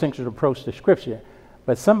Eurocentric approach to Scripture,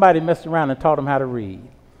 but somebody messed around and taught them how to read.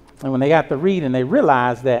 And when they got to read and they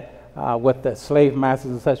realized that what the slave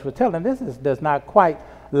masters and such were telling them, does not quite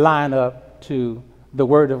line up to the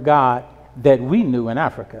Word of God that we knew in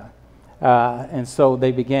Africa. And so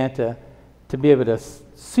they began to be able to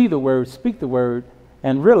see the Word, speak the Word,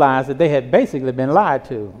 and realize that they had basically been lied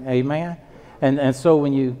to. Amen. And so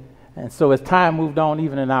as time moved on,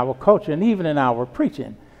 even in our culture and even in our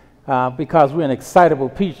preaching, because we're an excitable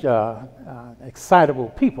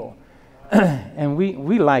people, and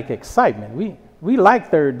we like excitement. We like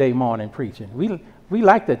third day morning preaching. We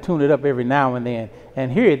like to tune it up every now and then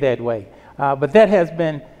and hear it that way. But that has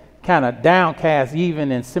been kind of downcast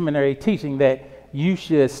even in seminary teaching, that you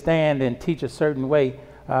should stand and teach a certain way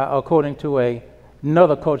according to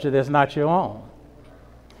another culture that's not your own.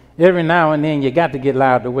 Every now and then you got to get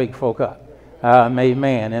loud to wake folk up.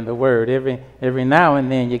 Amen. In the Word. Every now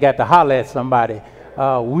and then you got to holler at somebody.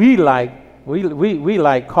 We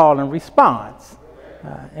like call and response.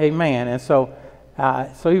 Amen. And so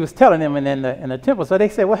he was telling them in the temple. So they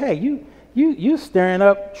said, well, hey, you stirring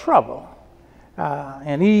up trouble.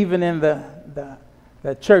 And even in the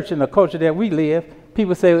church and the culture that we live,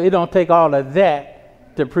 people say, well, it don't take all of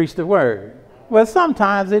that to preach the Word. Well,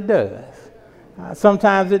 sometimes it does.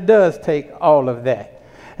 Sometimes it does take all of that.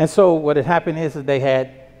 And so what had happened is that they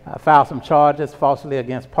had filed some charges falsely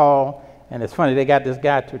against Paul. And it's funny, they got this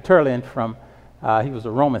guy Tertullian from, he was a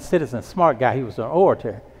Roman citizen, smart guy. He was an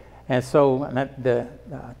orator. And so the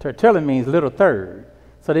Tertullian means little third.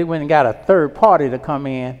 So they went and got a third party to come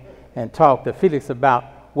in and talk to Felix about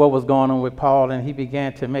what was going on with Paul. And he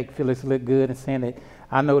began to make Felix look good and saying that,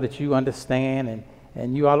 I know that you understand.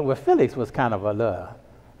 And you all, well, Felix was kind of a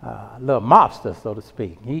little mobster, so to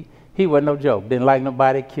speak. He wasn't no joke. Didn't like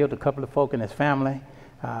nobody. Killed a couple of folk in his family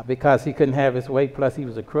because he couldn't have his way. Plus, he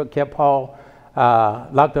was a crook. Kept Paul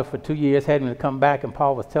locked up for 2 years. Had him to come back, and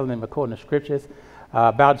Paul was telling him, according to Scriptures,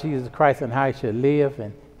 about Jesus Christ and how he should live.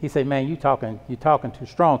 And he said, "Man, you talking too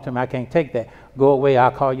strong to me. I can't take that. Go away.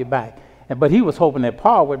 I'll call you back." But he was hoping that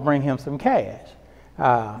Paul would bring him some cash,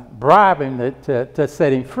 bribe him to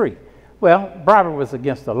set him free. Well, bribery was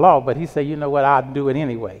against the law, but he said, you know what, I'll do it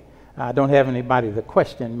anyway. I don't have anybody to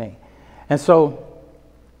question me. And so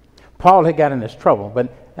Paul had got in this trouble.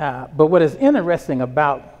 But what is interesting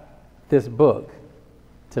about this book,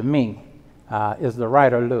 to me, is the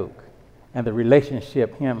writer Luke and the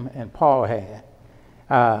relationship him and Paul had.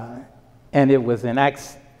 And it was in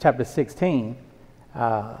Acts chapter 16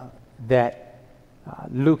 that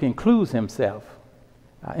Luke includes himself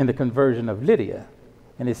in the conversion of Lydia.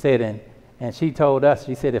 And it said, and she told us,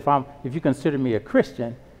 she said, if you consider me a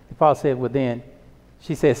Christian, Paul said, well then,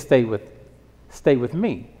 she said, stay with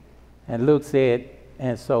me. And Luke said,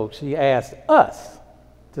 and so she asked us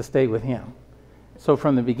to stay with him. So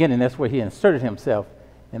from the beginning, that's where he inserted himself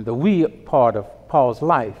in the we part of Paul's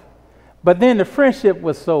life. But then the friendship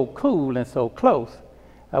was so cool and so close.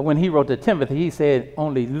 When he wrote to Timothy, he said,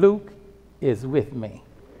 only Luke is with me.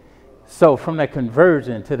 So from that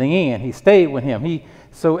conversion to the end, he stayed with him.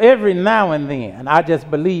 So every now and then, I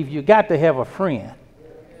just believe you got to have a friend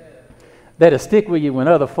that'll stick with you when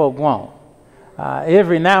other folk won't.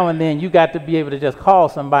 Every now and then, you got to be able to just call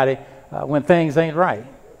somebody when things ain't right.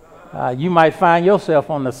 You might find yourself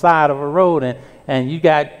on the side of a road and you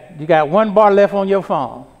got one bar left on your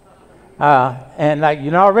phone. And like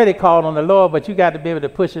you already called on the Lord, but you got to be able to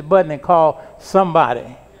push a button and call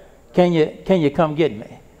somebody. Can you come get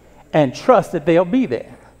me? And trust that they'll be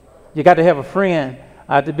there. You got to have a friend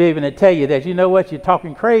to be able to tell you that, you know what, you're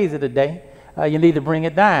talking crazy today. You need to bring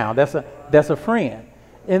it down. That's a friend.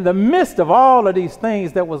 In the midst of all of these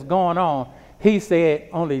things that was going on, he said,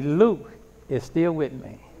 only Luke is still with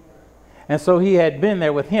me. And so he had been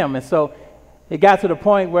there with him. And so it got to the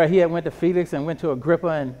point where he had went to Felix and went to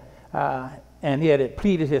Agrippa and he had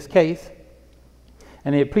pleaded his case.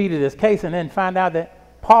 And he had pleaded his case and then found out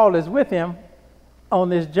that Paul is with him on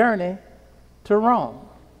this journey to Rome.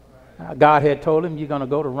 God had told him, you're going to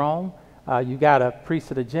go to Rome. You got to preach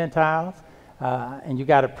to the Gentiles and you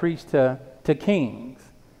got to preach to kings.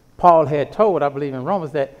 Paul had told, I believe in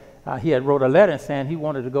Romans, that he had wrote a letter saying he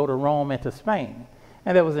wanted to go to Rome and to Spain.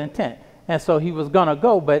 And that was the intent. And so he was going to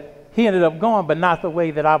go, but he ended up going, but not the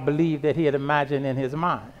way that I believe that he had imagined in his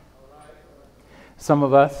mind. Some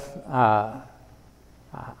of us,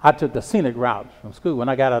 I took the scenic route from school. When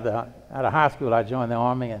I got out of high school, I joined the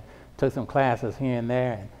Army and took some classes here and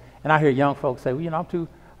there. And I hear young folks say, well, you know,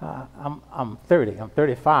 I'm 30, I'm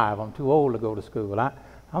 35, I'm too old to go to school.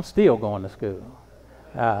 I'm still going to school.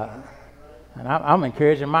 And I'm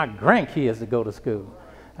encouraging my grandkids to go to school.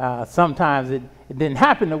 Sometimes it didn't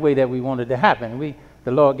happen the way that we wanted it to happen.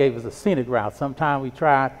 The Lord gave us a scenic route. Sometimes we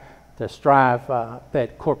tried to strive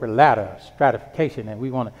that corporate ladder, stratification, and we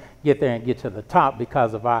want to get there and get to the top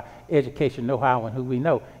because of our education, know-how, and who we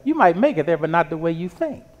know. You might make it there, but not the way you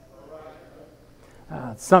think.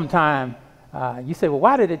 Sometimes you say, well,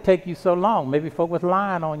 why did it take you so long? Maybe folk was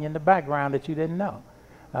lying on you in the background that you didn't know.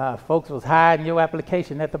 Folks was hiding your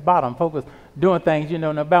application at the bottom. Folks was doing things you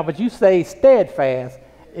know nothing about, but you stayed steadfast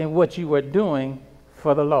in what you were doing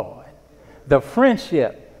for the Lord. The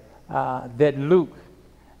friendship that Luke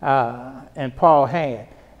and Paul had,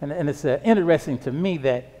 and it's interesting to me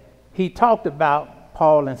that he talked about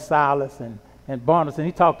Paul and Silas and Barnabas, and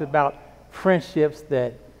he talked about friendships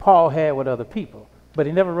that Paul had with other people, but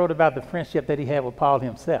he never wrote about the friendship that he had with Paul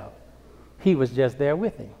himself. He was just there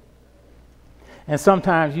with him. And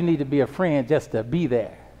sometimes you need to be a friend just to be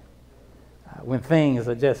there when things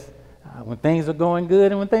are going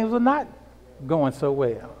good and when things are not going so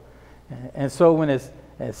well. And so when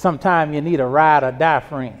sometimes you need a ride or die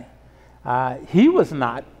friend.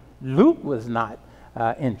 Luke was not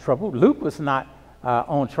in trouble. Luke was not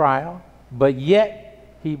on trial, but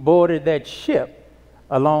yet he boarded that ship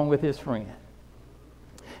along with his friend.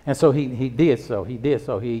 And so he did so.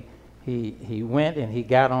 He went and he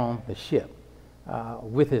got on the ship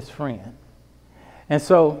with his friend. And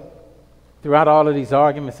so throughout all of these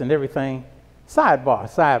arguments and everything,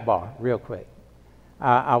 sidebar, real quick.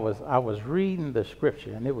 I was reading the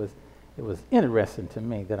scripture, and it was interesting to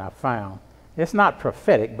me that I found. It's not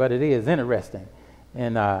prophetic, but it is interesting.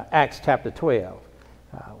 In Acts chapter 12,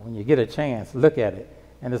 when you get a chance, look at it.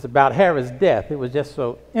 And it's about Herod's death. It was just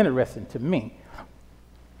so interesting to me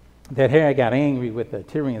that Herod got angry with the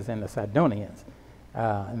Tyrians and the Sidonians.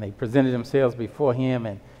 And they presented themselves before him,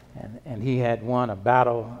 and he had won a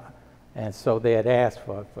battle. And so they had asked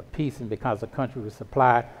for peace, and because the country was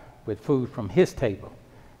supplied with food from his table.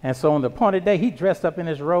 And so on the appointed day, he dressed up in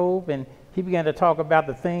his robe, and he began to talk about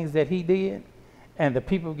the things that he did. And the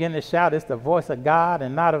people began to shout, it's the voice of God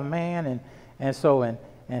and not of man.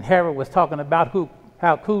 And Herod was talking about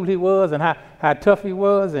how cool he was and how tough he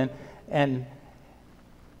was. And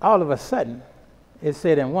all of a sudden, it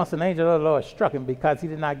said, and once an angel of the Lord struck him because he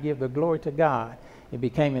did not give the glory to God, he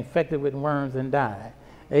became infected with worms and died.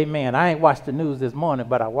 Amen. I ain't watched the news this morning,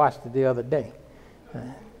 but I watched it the other day.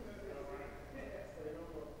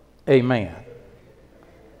 Amen.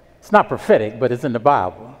 It's not prophetic, but it's in the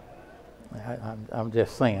Bible. I'm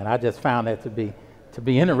just saying. I just found that to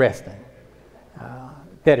be interesting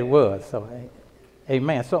that it was. So,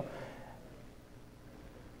 amen. So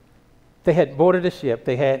they had boarded the ship.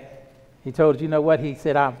 He told, you know what? He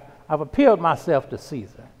said, I've appealed myself to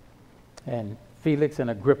Caesar. And Felix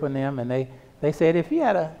and Agrippa and them, and they said if he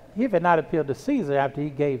had not appealed to Caesar after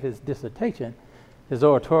he gave his dissertation, his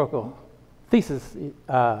oratorical thesis,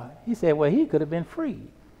 he said, well, he could have been freed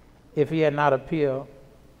if he had not appealed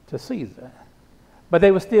to Caesar. But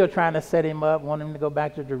they were still trying to set him up, want him to go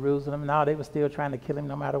back to Jerusalem. No, they were still trying to kill him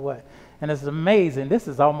no matter what. And it's amazing. This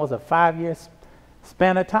is almost a 5-year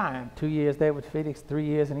span of time. 2 years there with Felix, 3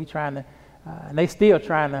 years, and and they still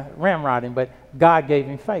trying to ramrod him, but God gave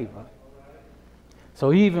him favor.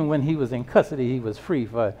 So even when he was in custody, he was free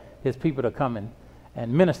for his people to come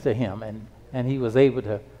and minister him, and he was able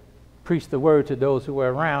to preach the word to those who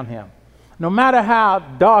were around him. No matter how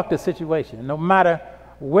dark the situation, no matter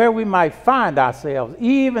where we might find ourselves,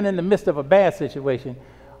 even in the midst of a bad situation,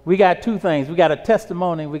 we got two things. We got a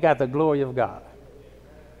testimony, we got the glory of God.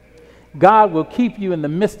 God will keep you in the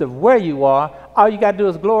midst of where you are. All you got to do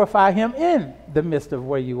is glorify him in the midst of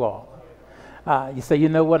where you are. You say, you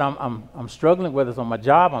know what, I'm struggling, whether it's on my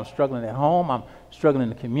job, I'm struggling at home, I'm struggling in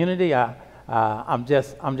the community, I'm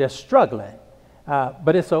just struggling.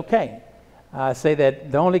 But it's okay. I say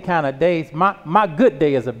that the only kind of days, my good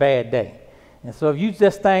day is a bad day. And so if you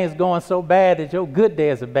just things going so bad that your good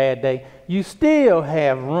day is a bad day, you still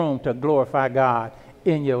have room to glorify God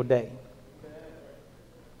in your day.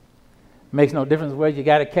 Makes no difference whether you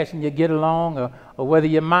got it catching you get along or whether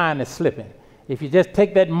your mind is slipping. If you just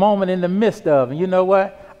take that moment in the midst of, and you know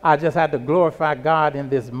what? I just have to glorify God in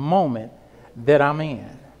this moment that I'm in.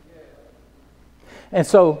 And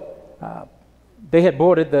so they had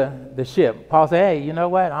boarded the ship. Paul said, hey, you know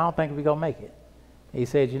what? I don't think we're going to make it. He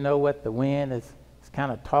said, you know what? The wind is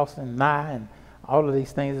kind of tossing nigh, and all of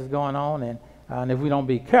these things is going on. And if we don't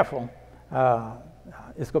be careful,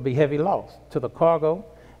 it's going to be heavy loss to the cargo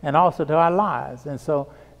and also to our lives. And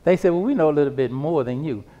so they said, well, we know a little bit more than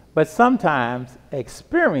you. But sometimes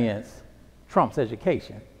experience trumps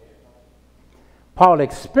education. Paul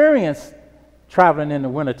experienced traveling in the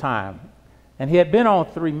wintertime, and he had been on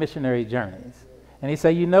 3 missionary journeys. And he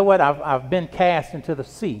said, you know what, I've been cast into the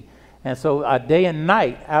sea. And so a day and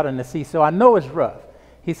night out in the sea, so I know it's rough.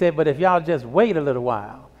 He said, but if y'all just wait a little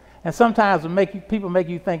while. And sometimes people make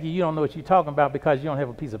you think you don't know what you're talking about because you don't have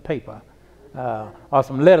a piece of paper or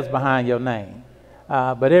some letters behind your name.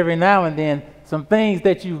 But every now and then, some things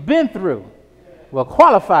that you've been through will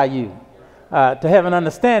qualify you to have an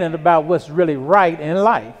understanding about what's really right in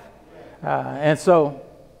life. And so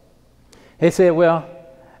he said, well,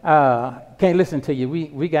 can't listen to you.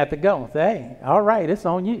 We got to go. Say, hey, all right, it's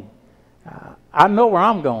on you. I know where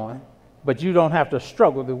I'm going, but you don't have to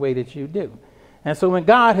struggle the way that you do. And so when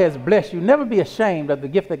God has blessed you, never be ashamed of the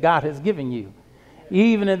gift that God has given you.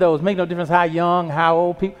 Even in those, make no difference how young, how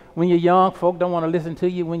old people. When you're young, folk don't want to listen to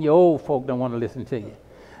you. When you're old, folk don't want to listen to you.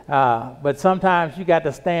 But sometimes you got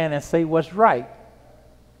to stand and say what's right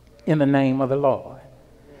in the name of the Lord.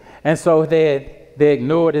 And so they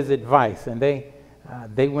ignored his advice, and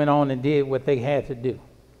they went on and did what they had to do.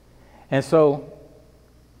 And so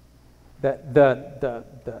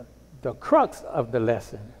the crux of the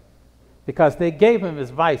lesson, because they gave him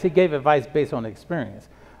advice, he gave advice based on experience.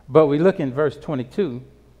 But we look in verse 22,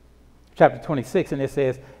 chapter 26, and it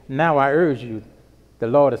says, now I urge you, the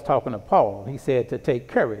Lord is talking to Paul. He said to take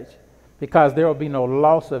courage, because there will be no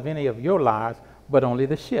loss of any of your lives, but only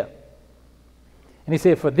the ship. And he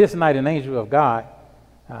said, for this night an angel of God,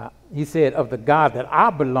 he said, of the God that I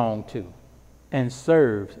belong to and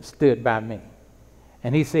serve, stood by me.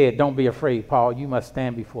 And he said, don't be afraid, Paul. You must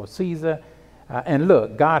stand before Caesar. And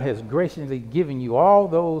look, God has graciously given you all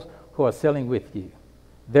those who are sailing with you.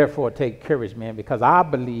 Therefore, take courage, man, because I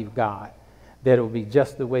believe, God, that it will be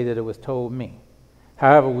just the way that it was told me.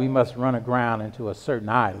 However, we must run aground into a certain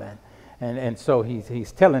island. And so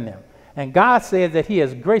he's telling them. And God says that he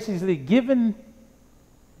has graciously given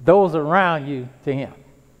those around you to him.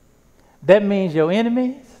 That means your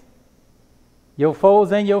enemies, your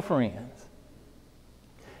foes, and your friends.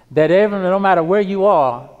 That no matter where you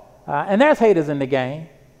are, and there's haters in the game,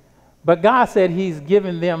 but God said he's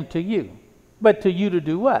given them to you. But to you to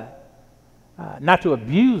do what? Not to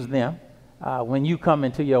abuse them when you come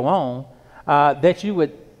into your own, that you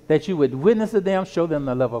would witness to them, show them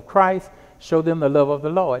the love of Christ, show them the love of the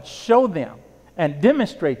Lord, show them and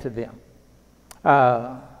demonstrate to them.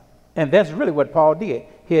 And that's really what Paul did.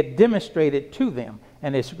 He had demonstrated to them,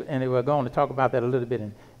 and they were going to talk about that a little bit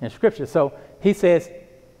in Scripture. So he says,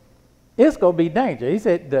 it's going to be danger. He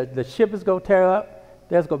said the ship is going to tear up.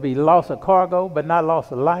 There's going to be loss of cargo, but not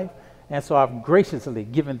loss of life. And so I've graciously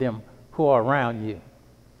given them who are around you.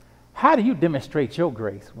 How do you demonstrate your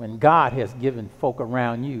grace when God has given folk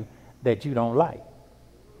around you that you don't like?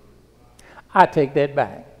 I take that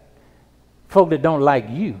back. Folk that don't like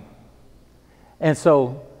you. And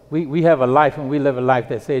so we have a life, and we live a life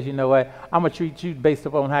that says, you know what, I'm going to treat you based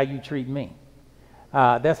upon how you treat me.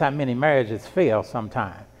 That's how many marriages fail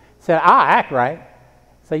sometimes. Say, I'll act right.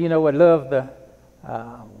 Say, you know what, love the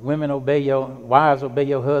women obey your wives, obey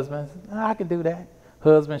your husbands. I can do that.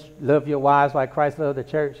 Husbands, love your wives like Christ loved the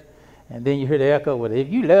church. And then you hear the echo with, if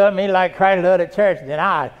you love me like Christ loved the church, then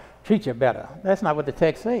I treat you better. That's not what the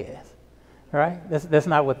text says. Right? That's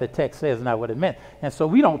not what the text says, not what it meant. And so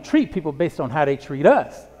we don't treat people based on how they treat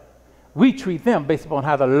us. We treat them based upon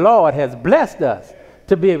how the Lord has blessed us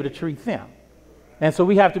to be able to treat them. And so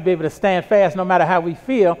we have to be able to stand fast no matter how we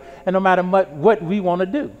feel and no matter what we want to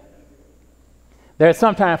do. There's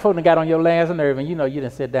sometimes folks that got on your last nerve, and you know you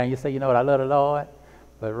didn't sit down and you say, you know what, I love the Lord.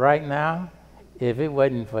 But right now, if it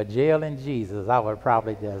wasn't for jail and Jesus, I would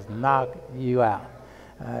probably just knock you out.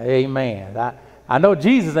 Amen. I know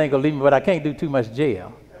Jesus ain't going to leave me, but I can't do too much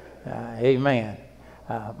jail. Amen.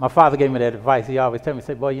 My father gave me that advice. He always told me,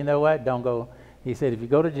 say, boy, you know what? Don't go. He said, if you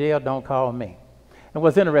go to jail, don't call me. And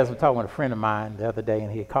what's interesting, I was talking with a friend of mine the other day,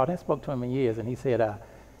 and he called. I spoke to him in years, and he said,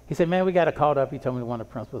 man, we got it called up. He told me one of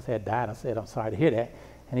the principals had died. I said, I'm sorry to hear that.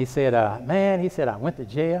 And he said, man, he said, I went to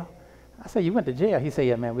jail. I said, you went to jail? He said,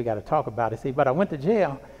 yeah, man, we got to talk about it. He said, but I went to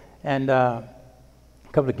jail, and a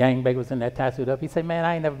couple of gangbangers in there tattooed up. He said, man,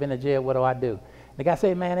 I ain't never been to jail. What do I do? The guy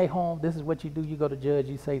said, man, they home. This is what you do. You go to judge.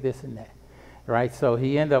 You say this and that. Right? So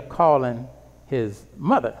he ended up calling his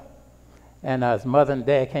mother. And his mother and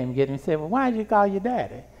dad came and get him and said, well, why did you call your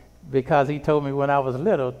daddy? because he told me when I was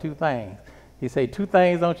little 2 things. He said, 2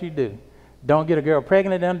 things don't you do. Don't get a girl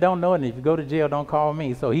pregnant and don't know it. And if you go to jail, don't call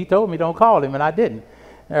me. So he told me don't call him, and I didn't.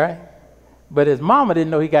 All right? But his mama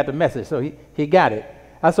didn't know he got the message, so he got it.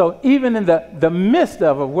 So even in the midst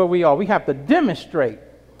of where we are, we have to demonstrate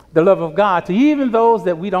the love of God to even those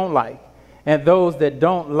that we don't like and those that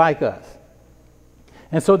don't like us.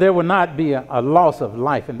 And so there will not be a loss of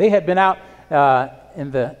life. And they had been out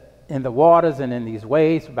in the waters and in these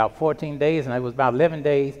waves for about 14 days, and it was about 11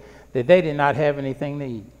 days that they did not have anything to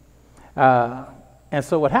eat. And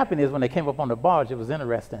so what happened is when they came up on the barge, it was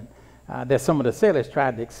interesting that some of the sailors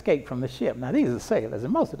tried to escape from the ship. Now, these are sailors,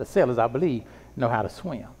 and most of the sailors, I believe, know how to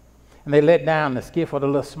swim. And they let down the skiff or the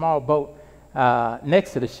little small boat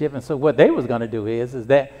next to the ship. And so what they was going to do is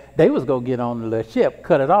that they was going to get on the little ship,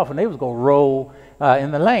 cut it off, and they was going to roll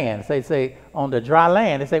in the land. So they say on the dry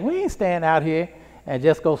land, they say, we ain't staying out here and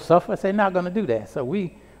just go suffer. They say, not going to do that. So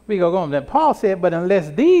we go on. Then Paul said, but unless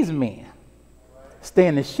these men stay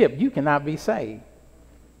in the ship, you cannot be saved.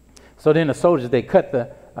 So then the soldiers, they cut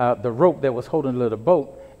the rope that was holding the little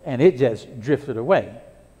boat, and it just drifted away.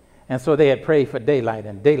 And so they had prayed for daylight,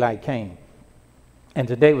 and daylight came. And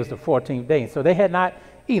today was the 14th day. So they had not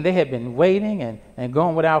eaten. They had been waiting and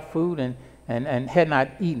going without food and had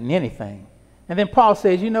not eaten anything. And then Paul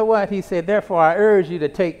says, you know what? He said, therefore I urge you to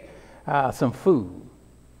take some food.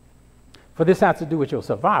 For this has to do with your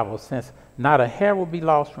survival, since not a hair will be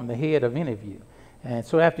lost from the head of any of you. And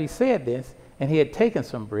so after he said this, and he had taken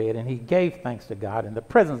some bread, and he gave thanks to God in the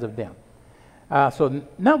presence of them. So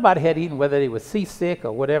nobody had eaten, whether they were seasick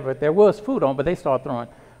or whatever. There was food on, but they started throwing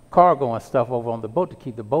cargo and stuff over on the boat to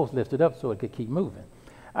keep the boats lifted up so it could keep moving.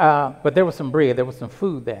 But there was some bread, there was some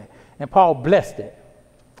food there. And Paul blessed it.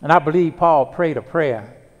 And I believe Paul prayed a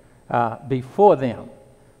prayer before them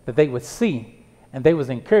that they would see, and they was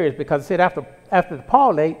encouraged, because it said after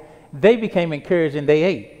Paul ate, they became encouraged and they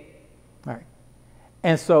ate. All right.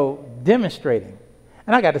 And so demonstrating,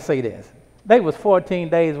 and I got to say this, they was 14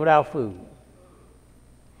 days without food.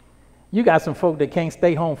 You got some folk that can't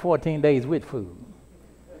stay home 14 days with food.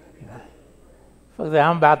 Folks say,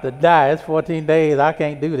 I'm about to die. It's 14 days. I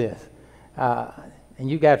can't do this. And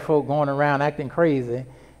you got folk going around acting crazy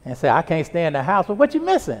and say, I can't stay in the house. Well, what you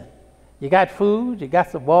missing? You got food. You got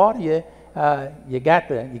some water. You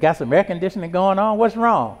got some air conditioning going on. What's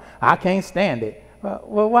wrong? I can't stand it.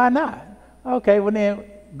 Well, why not? Okay, well then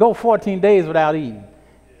go 14 days without eating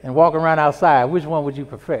and walk around outside. Which one would you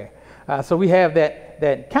prefer? So we have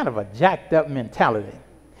that kind of a jacked up mentality.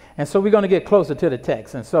 And so we're going to get closer to the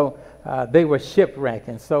text. And so they were shipwrecked.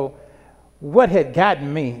 And so what had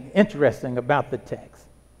gotten me interesting about the text,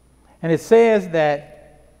 and it says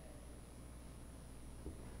that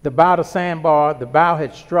the bow of the sandbar, the bow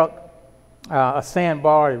had struck a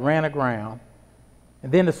sandbar, it ran aground.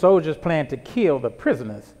 And then the soldiers planned to kill the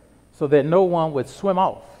prisoners so that no one would swim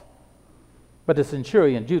off. But the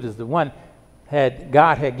centurion, Judas, the one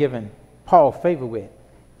God had given Paul favor with,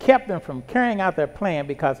 kept them from carrying out their plan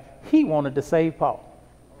because he wanted to save Paul.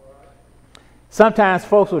 Sometimes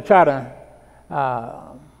folks will try to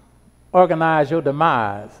organize your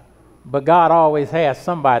demise, but God always has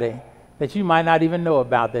somebody that you might not even know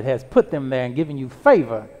about that has put them there and given you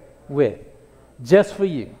favor with, just for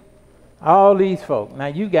you. All these folk. Now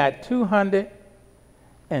you got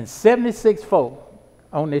 276 folk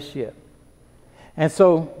on this ship. And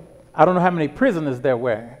so I don't know how many prisoners there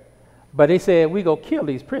were, but they said, we go kill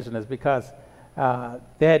these prisoners because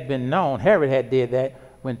they had been known, Herod had did that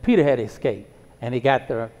when Peter had escaped. And he got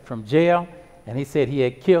from jail, and he said he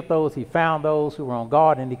had killed those, he found those who were on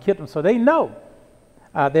guard, and he killed them. So they know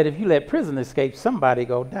that if you let prisoners escape, somebody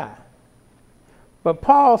go die. But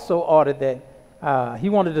Paul so ordered that he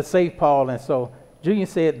wanted to save Paul, and so Julian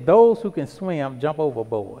said, those who can swim, jump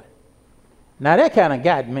overboard. Now that kind of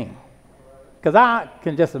got me, because I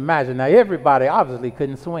can just imagine, now everybody obviously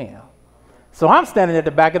couldn't swim. So I'm standing at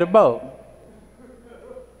the back of the boat.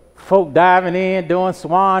 Folk diving in, doing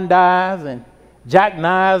swan dives and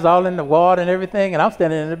jackknives all in the water and everything, and I'm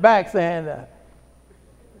standing in the back saying,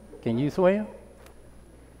 can you swim?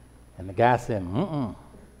 And the guy said, mm-mm.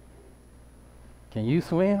 Can you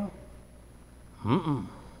swim? Mm-mm.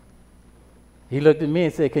 He looked at me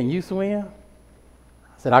and said, can you swim?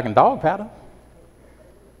 I said, I can dog paddle.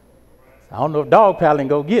 I don't know if dog paddling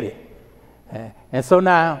go get it. And so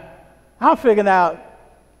now I'm figuring out,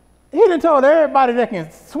 he done told everybody that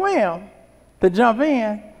can swim to jump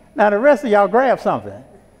in. Now the rest of y'all grab something.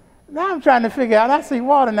 Now I'm trying to figure out, I see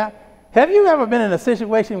water now. Have you ever been in a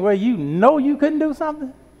situation where you know you couldn't do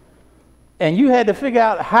something? And you had to figure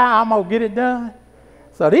out how I'm going to get it done?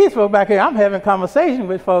 So these folks back here, I'm having conversation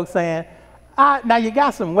with folks saying, Now you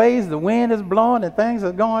got some ways the wind is blowing and things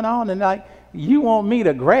are going on, and like you want me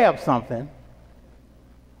to grab something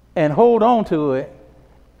and hold on to it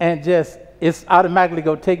and just it's automatically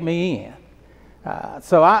going to take me in.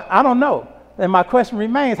 So I don't know. And my question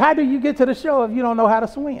remains, how do you get to the shore if you don't know how to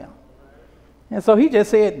swim? And so he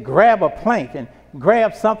just said, grab a plank and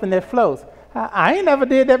grab something that floats. I ain't never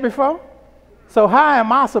did that before. So how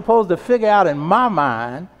am I supposed to figure out in my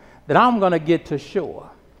mind that I'm going to get to shore?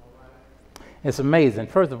 It's amazing.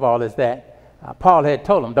 First of all, is that Paul had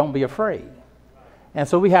told him, don't be afraid. And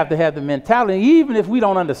so we have to have the mentality, even if we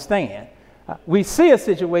don't understand. We see a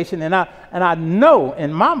situation, and I know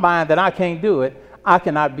in my mind that I can't do it, I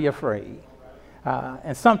cannot be afraid.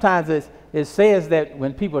 And sometimes it says that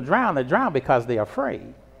when people drown, they drown because they're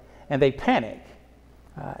afraid, and they panic.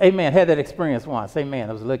 Amen. Had that experience once. Amen.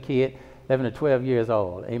 I was a little kid, 11 to 12 years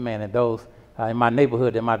old. Amen. And those in my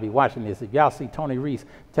neighborhood that might be watching this, if y'all see Tony Reese,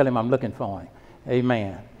 tell him I'm looking for him.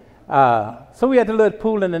 Amen. So we had the little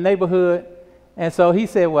pool in the neighborhood, and so he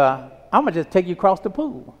said, well, I'm going to just take you across the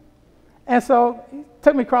pool. And so he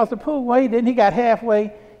took me across the pool. Well, he didn't. He got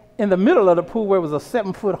halfway in the middle of the pool where was a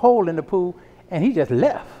 7-foot hole in the pool, and he just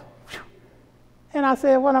left. And I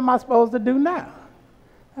said, what am I supposed to do now?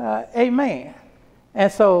 Amen. And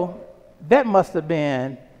so that must have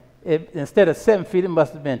been, instead of 7 feet, it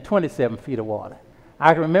must have been 27 feet of water.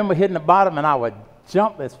 I can remember hitting the bottom, and I would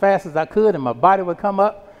jump as fast as I could, and my body would come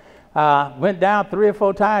up. Went down 3 or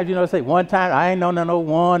 4 times. You know, say one time, I ain't know no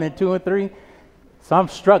 1 and 2 and 3. So I'm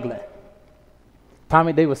struggling.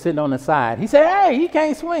 Tommy Day was sitting on the side. He said, hey, he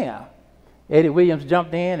can't swim. Eddie Williams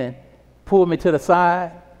jumped in and pulled me to the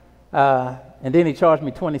side, and then he charged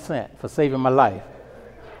me 20 cents for saving my life.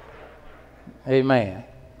 Amen.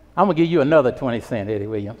 I'm going to give you another 20 cents, Eddie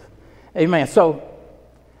Williams. Amen. So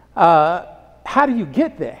how do you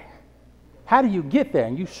get there? How do you get there?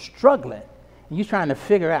 And you're struggling, and you're trying to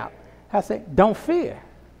figure out. I say, don't fear.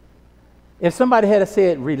 If somebody had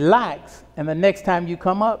said, relax, and the next time you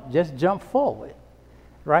come up, just jump forward,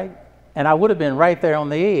 right? And I would have been right there on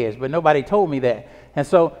the edge, but nobody told me that. And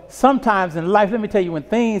so sometimes in life, let me tell you, when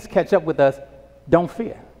things catch up with us, don't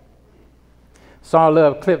fear. Saw a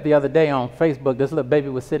little clip the other day on Facebook. This little baby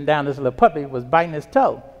was sitting down. This little puppy was biting his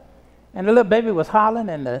toe. And the little baby was hollering,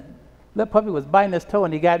 and the little puppy was biting his toe,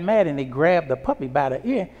 and he got mad, and he grabbed the puppy by the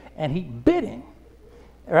ear, and he bit him,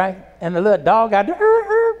 right? And the little dog got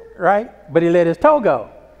right? But he let his toe go.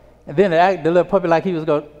 And then the little puppy, like he was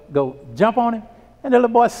going to go jump on him, and the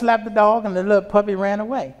little boy slapped the dog, and the little puppy ran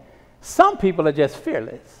away. Some people are just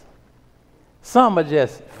fearless. Some are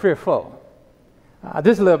just fearful.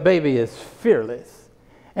 This little baby is fearless.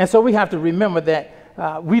 And so we have to remember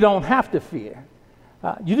that we don't have to fear.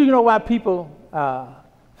 You do know why people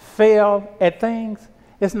fail at things?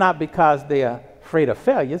 It's not because they're afraid of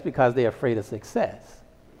failure. It's because they're afraid of success.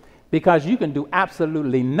 Because you can do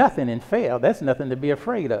absolutely nothing and fail. That's nothing to be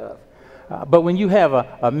afraid of. But when you have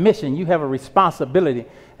a mission, you have a responsibility,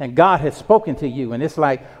 and God has spoken to you, and it's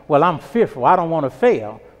like, well, I'm fearful. I don't want to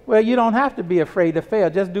fail. Well, you don't have to be afraid to fail.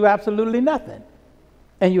 Just do absolutely nothing,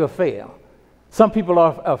 and you'll fail. Some people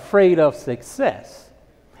are afraid of success,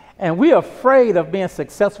 and we're afraid of being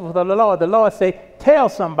successful for the Lord. The Lord say, tell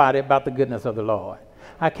somebody about the goodness of the Lord.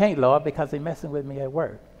 I can't, Lord, because they're messing with me at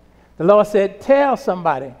work. The Lord said, tell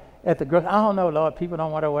somebody at the grocery. I don't know, Lord, people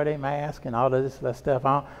don't want to wear their mask and all of this stuff.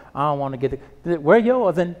 I don't want to get wear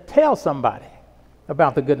yours and tell somebody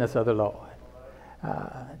about the goodness of the Lord.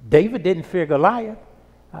 David didn't fear Goliath.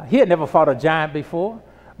 He had never fought a giant before,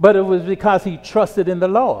 but it was because he trusted in the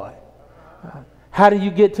Lord. How do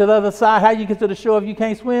you get to the other side? How do you get to the shore if you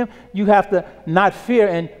can't swim? You have to not fear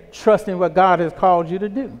and trust in what God has called you to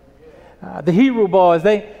do. The Hebrew boys,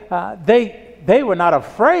 they were not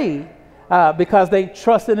afraid because they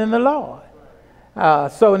trusted in the Lord.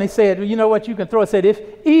 So when he said, well, you know what, you can throw it,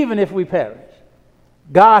 said, even if we perish,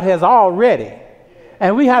 God has already,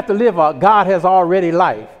 and we have to live a God has already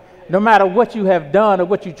life. No matter what you have done or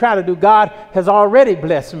what you try to do, God has already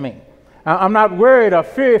blessed me. I'm not worried or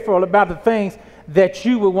fearful about the things that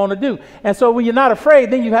you would want to do. And so when you're not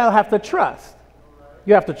afraid, then you have to trust.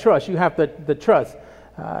 You have to trust. You have to trust.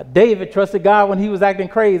 David trusted God when he was acting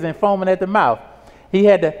crazy and foaming at the mouth. He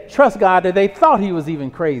had to trust God that they thought he was even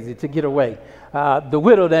crazy to get away. The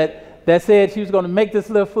widow that said she was going to make this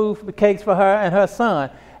little food for the cakes for her and her son.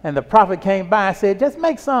 And the prophet came by and said, just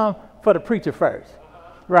make some for the preacher first.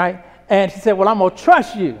 Right? And she said, well, I'm going to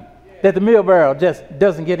trust you that the meal barrel just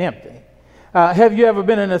doesn't get empty. Have you ever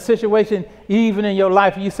been in a situation, even in your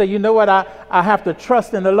life, you say, you know what, I have to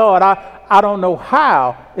trust in the Lord. I don't know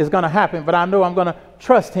how it's going to happen, but I know I'm going to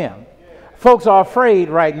trust him. Folks are afraid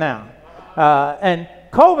right now. And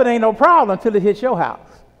COVID ain't no problem until it hits your house.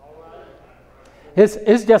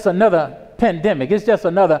 It's just another pandemic. It's just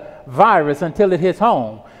another virus until it hits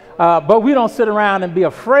home. But we don't sit around and be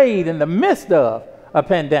afraid in the midst of a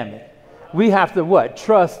pandemic. We have to what?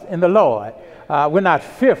 Trust in the Lord. We're not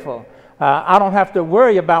fearful. I don't have to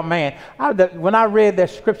worry about man. When I read that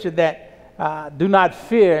scripture that do not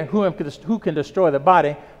fear who can destroy the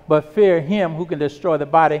body, but fear him who can destroy the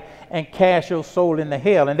body and cast your soul into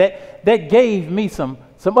hell. And that gave me some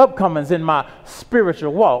upcomings in my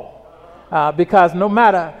spiritual walk. Because no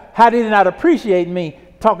matter how they did not appreciate me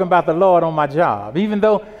talking about the Lord on my job, even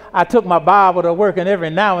though I took my Bible to work and every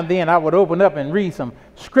now and then I would open up and read some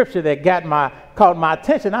scripture that caught my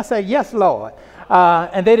attention. I said, yes, Lord.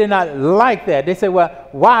 And they did not like that. They said, well,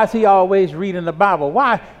 why is he always reading the Bible?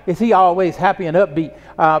 Why is he always happy and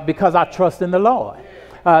upbeat? Because I trust in the Lord.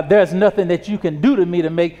 There's nothing that you can do to me to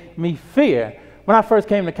make me fear. When I first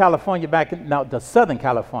came to California to Southern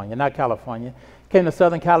California, not California, came to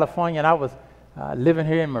Southern California, and I was living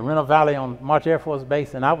here in Moreno Valley on March Air Force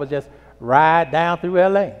Base, and I would just ride down through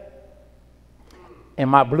L.A. in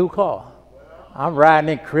my blue car. I'm riding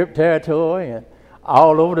in Crip territory and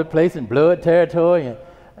all over the place in Blood territory and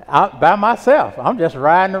out by myself. I'm just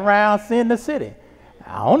riding around seeing the city.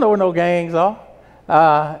 I don't know where no gangs are.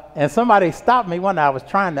 And somebody stopped me one day.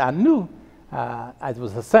 I knew it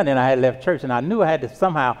was a Sunday and I had left church, and I knew I had to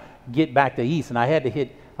somehow get back to East, and I had to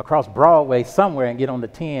hit across Broadway somewhere and get on the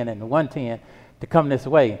 10 and the 110 to come this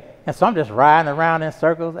way. And so I'm just riding around in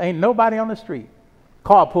circles. Ain't nobody on the street.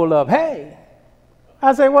 Car pull up. Hey.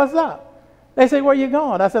 I say, what's up? They say, where you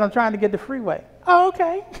going? I said, I'm trying to get the freeway. Oh,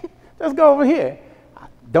 okay. Let's go over here. I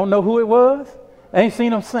don't know who it was. I ain't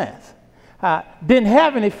seen them since. Didn't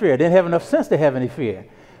have any fear. Didn't have enough sense to have any fear.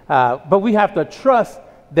 But we have to trust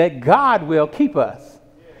that God will keep us.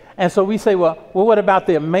 And so we say, well, what about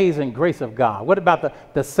the amazing grace of God? What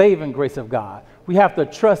about the saving grace of God? We have to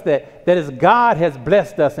trust that as God has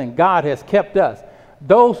blessed us and God has kept us,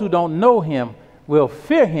 those who don't know him will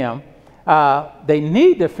fear him. They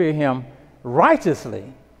need to fear him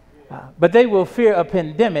righteously, but they will fear a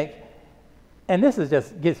pandemic. And this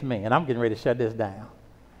just gets me, and I'm getting ready to shut this down.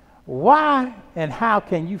 Why and how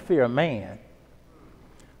can you fear a man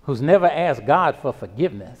who's never asked God for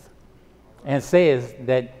forgiveness and says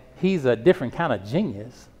that he's a different kind of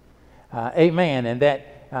genius, amen, and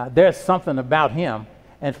that there's something about him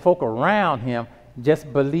and folk around him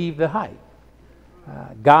just believe the hype?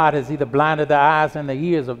 God has either blinded the eyes and the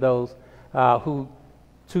ears of those who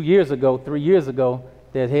 3 years ago,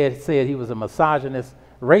 that had said he was a misogynist,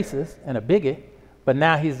 racist, and a bigot, but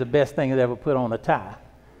now he's the best thing that ever put on a tie,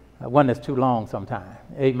 one that's too long sometimes,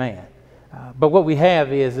 amen. But what we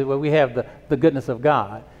have is we have the goodness of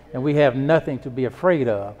God, and we have nothing to be afraid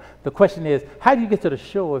of. The question is, how do you get to the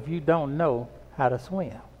shore if you don't know how to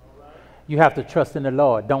swim? You have to trust in the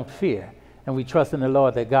Lord. Don't fear. And we trust in the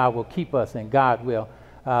Lord that God will keep us and God will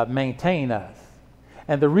maintain us.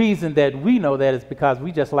 And the reason that we know that is because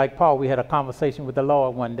we, just like Paul, we had a conversation with the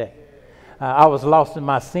Lord one day. I was lost in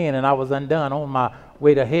my sin and I was undone on my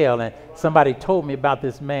way to hell, and somebody told me about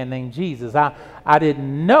this man named Jesus. I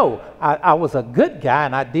didn't know. I was a good guy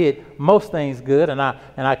and I did most things good, and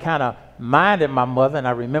I kind of minded my mother, and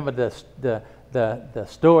I remember the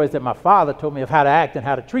stories that my father told me of how to act and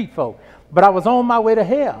how to treat folk. But I was on my way to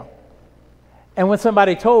hell. And when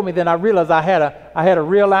somebody told me, then I realized I had a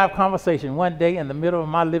real live conversation one day in the middle of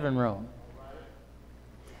my living room.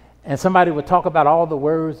 And somebody would talk about all the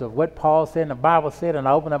words of what Paul said and the Bible said, and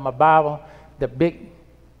I opened up my Bible, the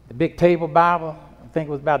big table Bible, I think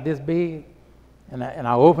it was about this big, and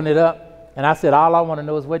I opened it up, and I said, all I want to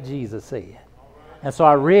know is what Jesus said. And so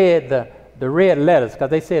I read the red letters,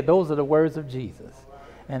 because they said those are the words of Jesus.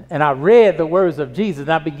 And I read the words of Jesus,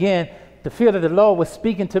 and I began to feel that the Lord was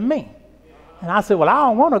speaking to me. And I said, well, I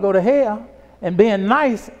don't want to go to hell, and being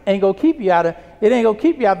nice ain't going to keep you out of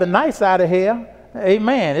the nice side of hell.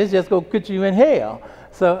 Amen. It's just going to put you in hell.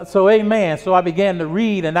 So amen. So I began to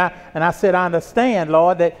read, and I said, I understand,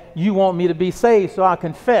 Lord, that you want me to be saved, so I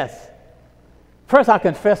confess. First, I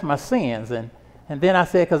confessed my sins, and then I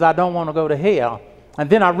said, because I don't want to go to hell. And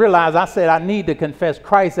then I realized, I said, I need to confess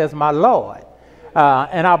Christ as my Lord.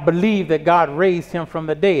 And I believe that God raised him from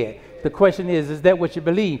the dead. The question is that what you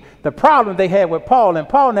believe? The problem they had with Paul, and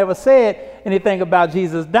Paul never said anything about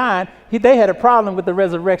Jesus dying. They had a problem with the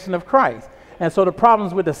resurrection of Christ. And so the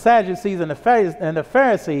problems with the Sadducees and the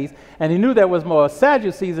Pharisees, and he knew there was more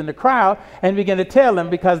Sadducees in the crowd, and began to tell them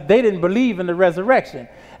because they didn't believe in the resurrection.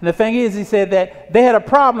 And the thing is, he said that they had a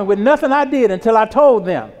problem with nothing I did until I told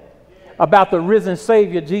them. about the risen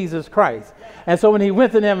Savior, Jesus Christ. And so when he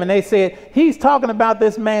went to them and they said, he's talking about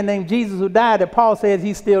this man named Jesus who died, that Paul says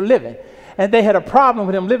he's still living. And they had a problem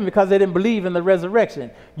with him living because they didn't believe in the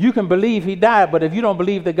resurrection. You can believe he died, but if you don't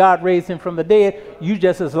believe that God raised him from the dead, you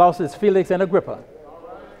just as lost as Felix and Agrippa.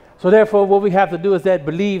 So therefore, what we have to do is that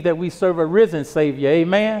believe that we serve a risen Savior.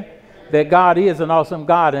 Amen. That God is an awesome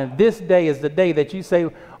God. And this day is the day that you say,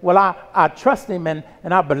 well, I trust him and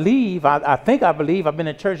I believe. I think I believe. I've been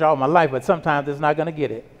in church all my life, but sometimes it's not going to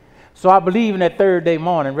get it. So I believe in that third day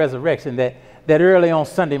morning resurrection, that early on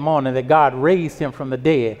Sunday morning that God raised him from the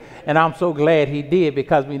dead. And I'm so glad he did,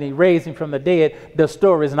 because when he raised him from the dead, the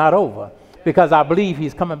story is not over. Because I believe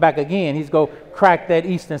he's coming back again. He's going to crack that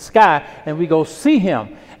eastern sky and we go see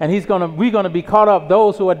him. And we're going to be caught up.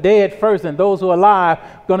 Those who are dead first and those who are alive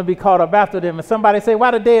going to be caught up after them. And somebody say, why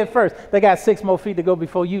the dead first? They got 6 more feet to go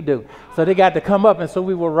before you do. So they got to come up, and so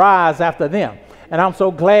we will rise after them. And I'm so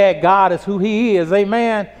glad God is who he is.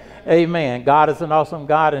 Amen. Amen. God is an awesome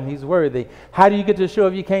God and he's worthy. How do you get to the shore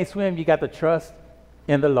if you can't swim? You got to trust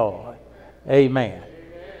in the Lord. Amen.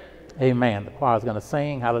 Amen. The choir is going to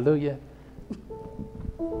sing. Hallelujah.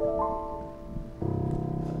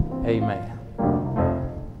 Amen.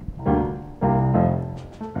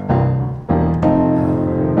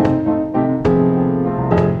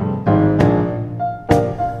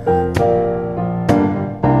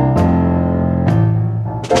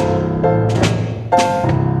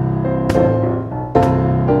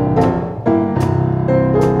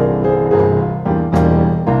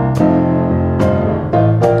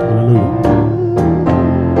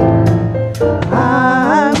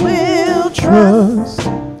 Trust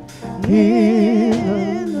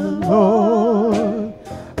in the Lord.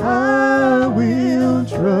 I will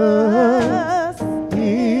trust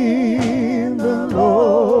in the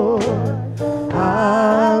Lord.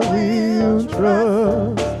 I will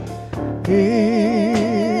trust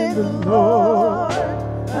in the Lord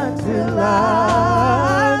until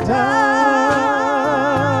I die.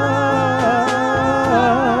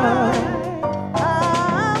 I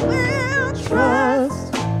will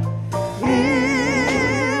trust in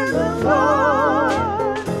the Lord. I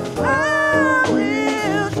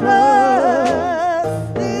will trust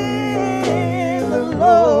in the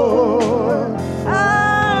Lord. I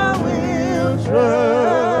will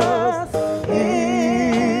trust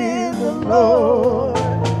in the Lord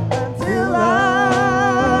until I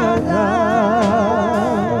die.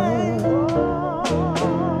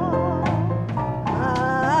 I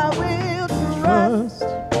will trust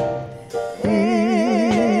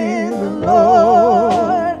in the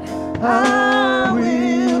Lord. I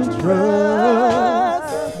will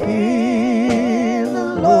trust in the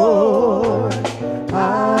Lord.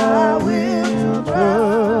 I will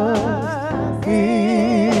trust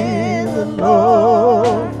in the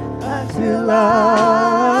Lord until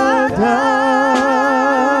I die.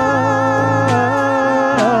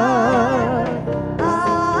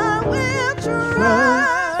 I will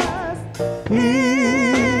trust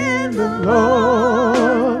in the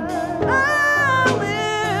Lord. I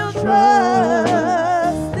will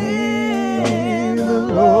trust in the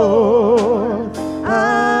Lord.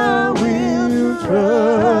 I will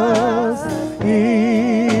trust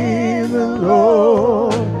in the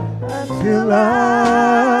Lord until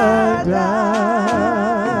I die.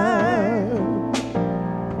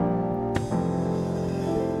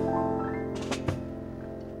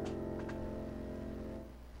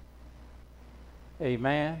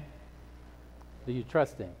 Amen. Do you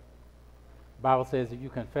trust him? The Bible says if you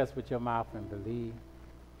confess with your mouth and believe,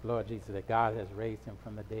 Lord Jesus, that God has raised him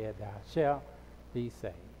from the dead, thou shalt be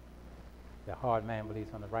saved. The hard man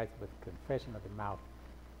believes on the right with confession of the mouth.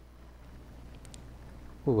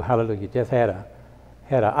 Ooh, hallelujah. Just had a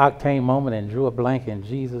octane moment and drew a blank in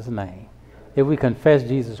Jesus' name. If we confess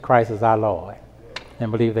Jesus Christ as our Lord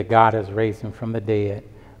and believe that God has raised him from the dead,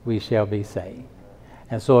 we shall be saved.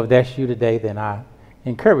 And so if that's you today, then I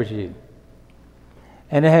encourage you.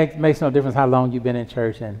 And it makes no difference how long you've been in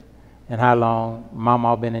church and how long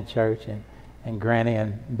Mama been in church and Granny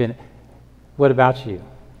and been. What about you?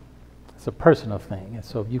 It's a personal thing. And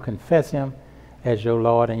so if you confess him as your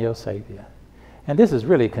Lord and your Savior. And this is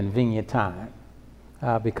really a convenient time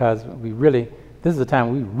because this is the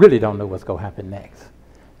time we really don't know what's going to happen next.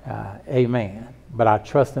 Amen. But I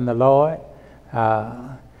trust in the Lord.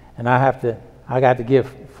 And I got to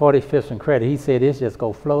give 45th some credit. He said it's just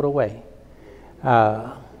going to float away.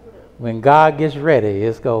 When God gets ready,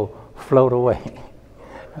 it's going to float away.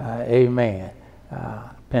 Amen.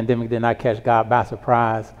 Pandemic did not catch God by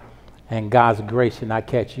surprise, and God's grace should not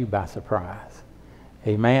catch you by surprise.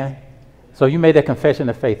 Amen. So you made that confession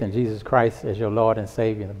of faith in Jesus Christ as your Lord and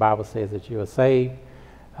Savior. The Bible says that you are saved.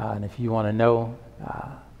 And if you want to know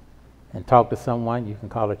and talk to someone, you can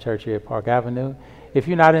call a church here at Park Avenue. If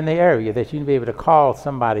you're not in the area, that you can be able to call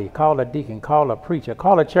somebody, call a deacon, call a preacher,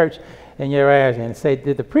 call a church in your area and say,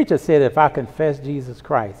 did the preacher said if I confess Jesus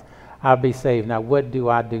Christ, I'll be saved. Now what do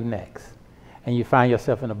I do next? And you find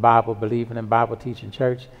yourself in a Bible believing and Bible teaching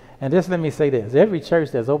church. And just let me say this, every church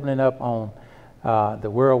that's opening up on the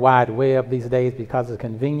World Wide Web these days because it's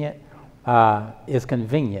convenient, is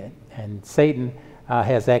convenient. And Satan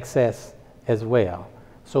has access as well.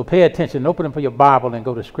 So pay attention, open up your Bible and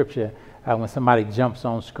go to Scripture when somebody jumps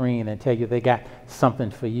on screen and tell you they got something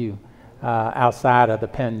for you outside of the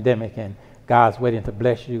pandemic and God's waiting to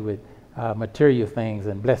bless you with material things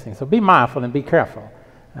and blessings. So be mindful and be careful.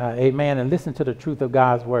 Amen. And listen to the truth of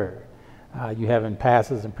God's word. You having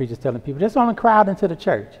pastors and preachers telling people, just only crowd into the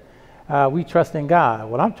church. We trust in God.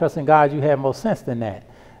 Well, I'm trusting God you have more sense than that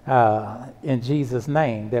in Jesus'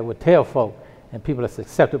 name that would tell folk and people are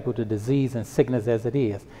susceptible to disease and sickness as it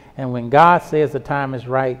is. And when God says the time is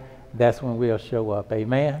right, that's when we'll show up.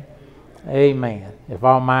 Amen. Amen. If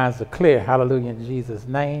our minds are clear, hallelujah, in Jesus'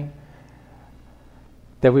 name,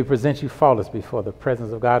 that we present you faultless before the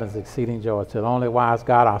presence of God is exceeding joy. To the only wise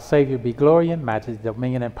God, our Savior, be glory and majesty,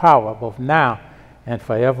 dominion and power, both now and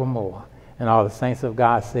forevermore. And all the saints of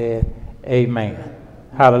God said, amen.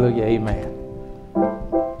 Hallelujah, amen.